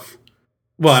standoff.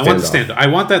 Well, I want the standoff. I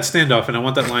want that standoff, and I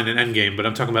want that line in Endgame. But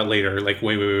I'm talking about later,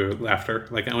 way after,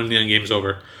 when the Endgame's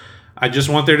over. I just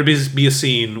want there to be a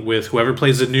scene with whoever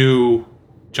plays the new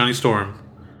Johnny Storm.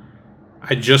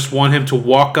 I just want him to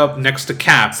walk up next to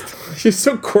Cap. She's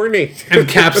so corny. And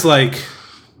Cap's like,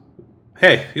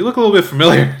 "Hey, you look a little bit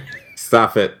familiar."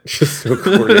 Stop it. She's so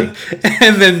corny.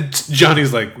 And then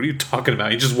Johnny's like, what are you talking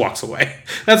about? He just walks away.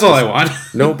 That's all I want.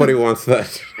 Nobody wants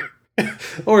that.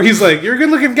 Or he's like, you're a good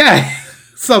looking guy.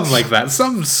 Something like that.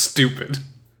 Something stupid.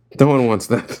 No one wants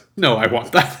that. No, I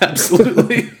want that.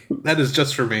 Absolutely. That is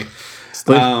just for me.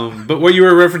 But what you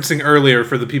were referencing earlier,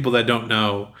 for the people that don't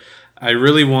know, I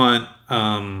really want,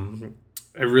 and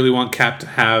really want Cap to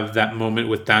have that moment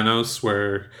with Thanos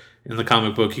where in the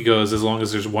comic book he goes, as long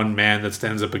as there's one man that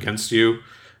stands up against you,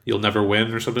 you'll never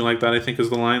win, or something like that, I think is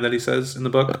the line that he says in the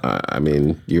book. I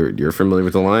mean, you're familiar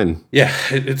with the line. Yeah,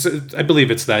 I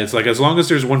believe it's that. It's like, as long as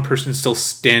there's one person still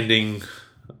standing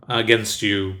against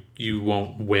you, you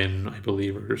won't win, I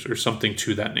believe, or something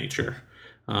to that nature.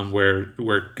 Where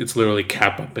it's literally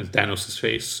Cap up in Thanos'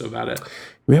 face about it.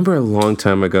 Remember a long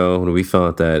time ago when we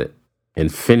thought that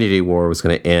Infinity War was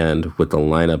going to end with the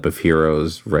lineup of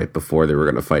heroes right before they were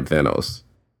going to fight Thanos?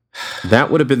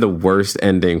 That would have been the worst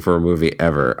ending for a movie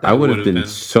ever. I would have been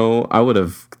I would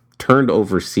have turned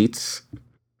over seats.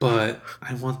 But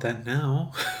I want that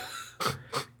now.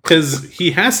 Because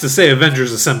he has to say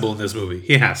Avengers Assemble in this movie.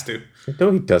 He has to.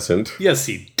 No, he doesn't. Yes,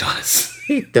 he does.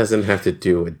 He doesn't have to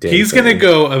do a damn He's going to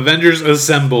go Avengers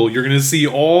Assemble. You're going to see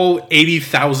all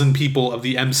 80,000 people of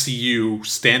the MCU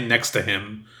stand next to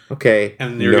him. Okay.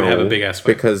 And you're going to have a big ass fight.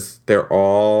 Because they're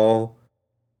all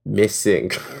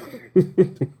missing.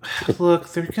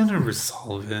 Look, they're going to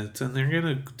resolve it. And they're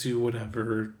going to do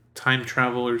whatever. Time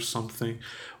travel or something.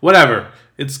 Whatever.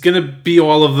 It's going to be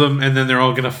all of them. And then they're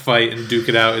all going to fight and duke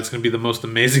it out. It's going to be the most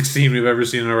amazing scene we've ever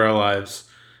seen in our lives.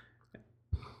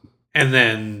 And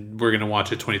then we're going to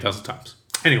watch it 20,000 times.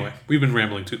 Anyway, we've been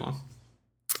rambling too long.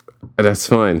 That's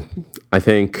fine. I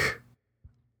think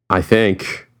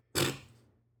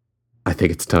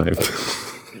it's time.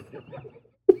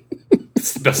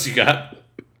 It's the best you got.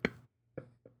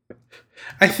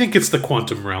 I think it's the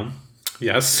quantum realm.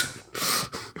 Yes.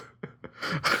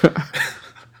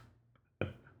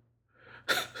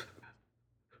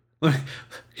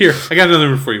 Here, I got another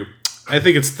one for you. I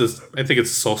think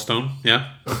it's Soul Stone.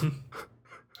 Yeah.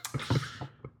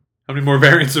 How many more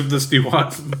variants of this do you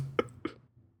want?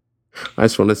 I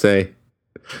just want to say,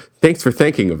 thanks for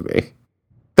thinking of me.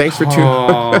 Thanks for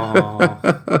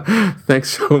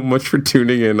Thanks so much for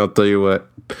tuning in. I'll tell you what.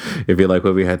 If you like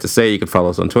what we had to say, you can follow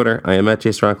us on Twitter. I am at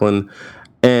Jace Rocklin.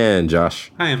 And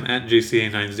Josh. I am at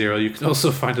JCA90. You can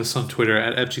also find us on Twitter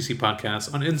at FGC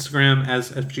Podcast, on Instagram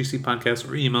as FGC Podcast,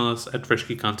 or email us at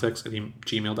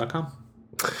freshgeekcontext@gmail.com.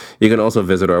 You can also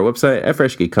visit our website at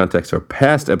Fresh Geek Context for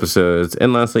past episodes.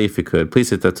 And lastly, if you could, please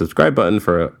hit that subscribe button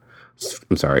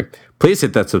Please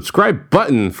hit that subscribe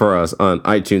button for us on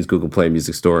iTunes, Google Play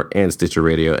Music Store, and Stitcher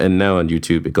Radio. And now on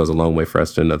YouTube, it goes a long way for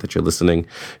us to know that you're listening.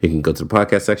 You can go to the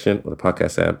podcast section or the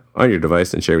podcast app on your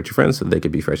device and share with your friends so they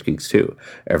could be Fresh Geeks too.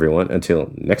 Everyone,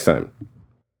 until next time.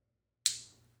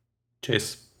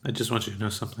 Chase, I just want you to know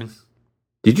something.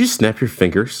 Did you snap your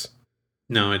fingers?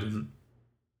 No, I didn't.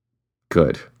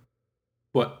 Good.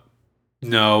 What?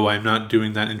 No, I'm not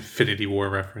doing that Infinity War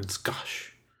reference. Gosh.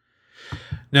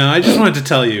 No, I just wanted to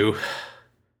tell you,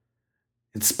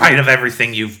 in spite of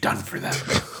everything you've done for them,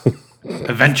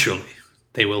 eventually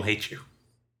they will hate you.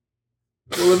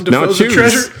 Willem Dafoe's a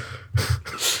treasure.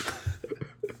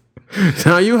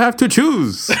 Now you have to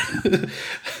choose.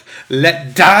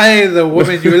 Let die the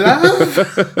woman you love,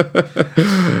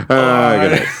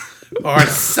 or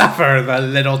suffer the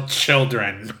little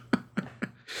children.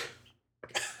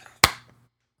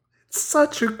 It's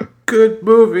such a good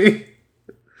movie.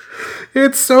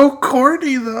 It's so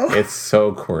corny, though. It's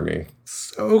so corny.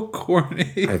 So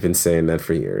corny. I've been saying that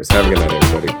for years. Have a good night,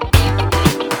 everybody.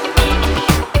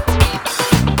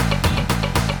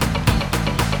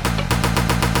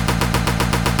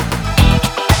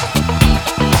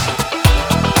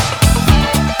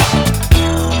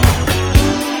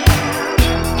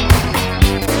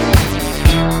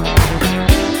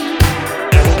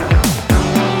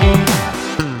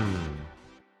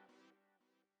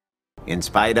 In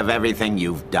spite of everything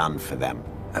you've done for them,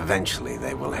 eventually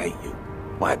they will hate you.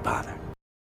 Why bother?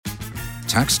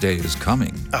 Tax day is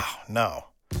coming. Oh, no.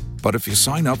 But if you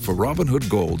sign up for Robinhood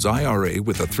Gold's IRA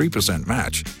with a 3%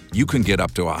 match, you can get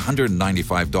up to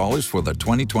 $195 for the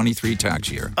 2023 tax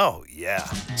year. Oh, yeah.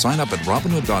 Sign up at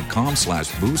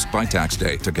Robinhood.com/boost by tax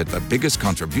day to get the biggest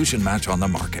contribution match on the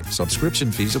market.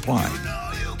 Subscription fees apply.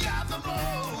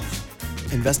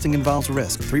 Investing involves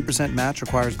risk. 3% match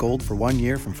requires gold for 1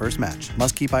 year from first match.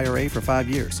 Must keep IRA for 5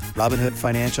 years. Robinhood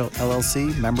Financial,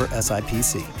 LLC, member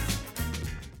SIPC.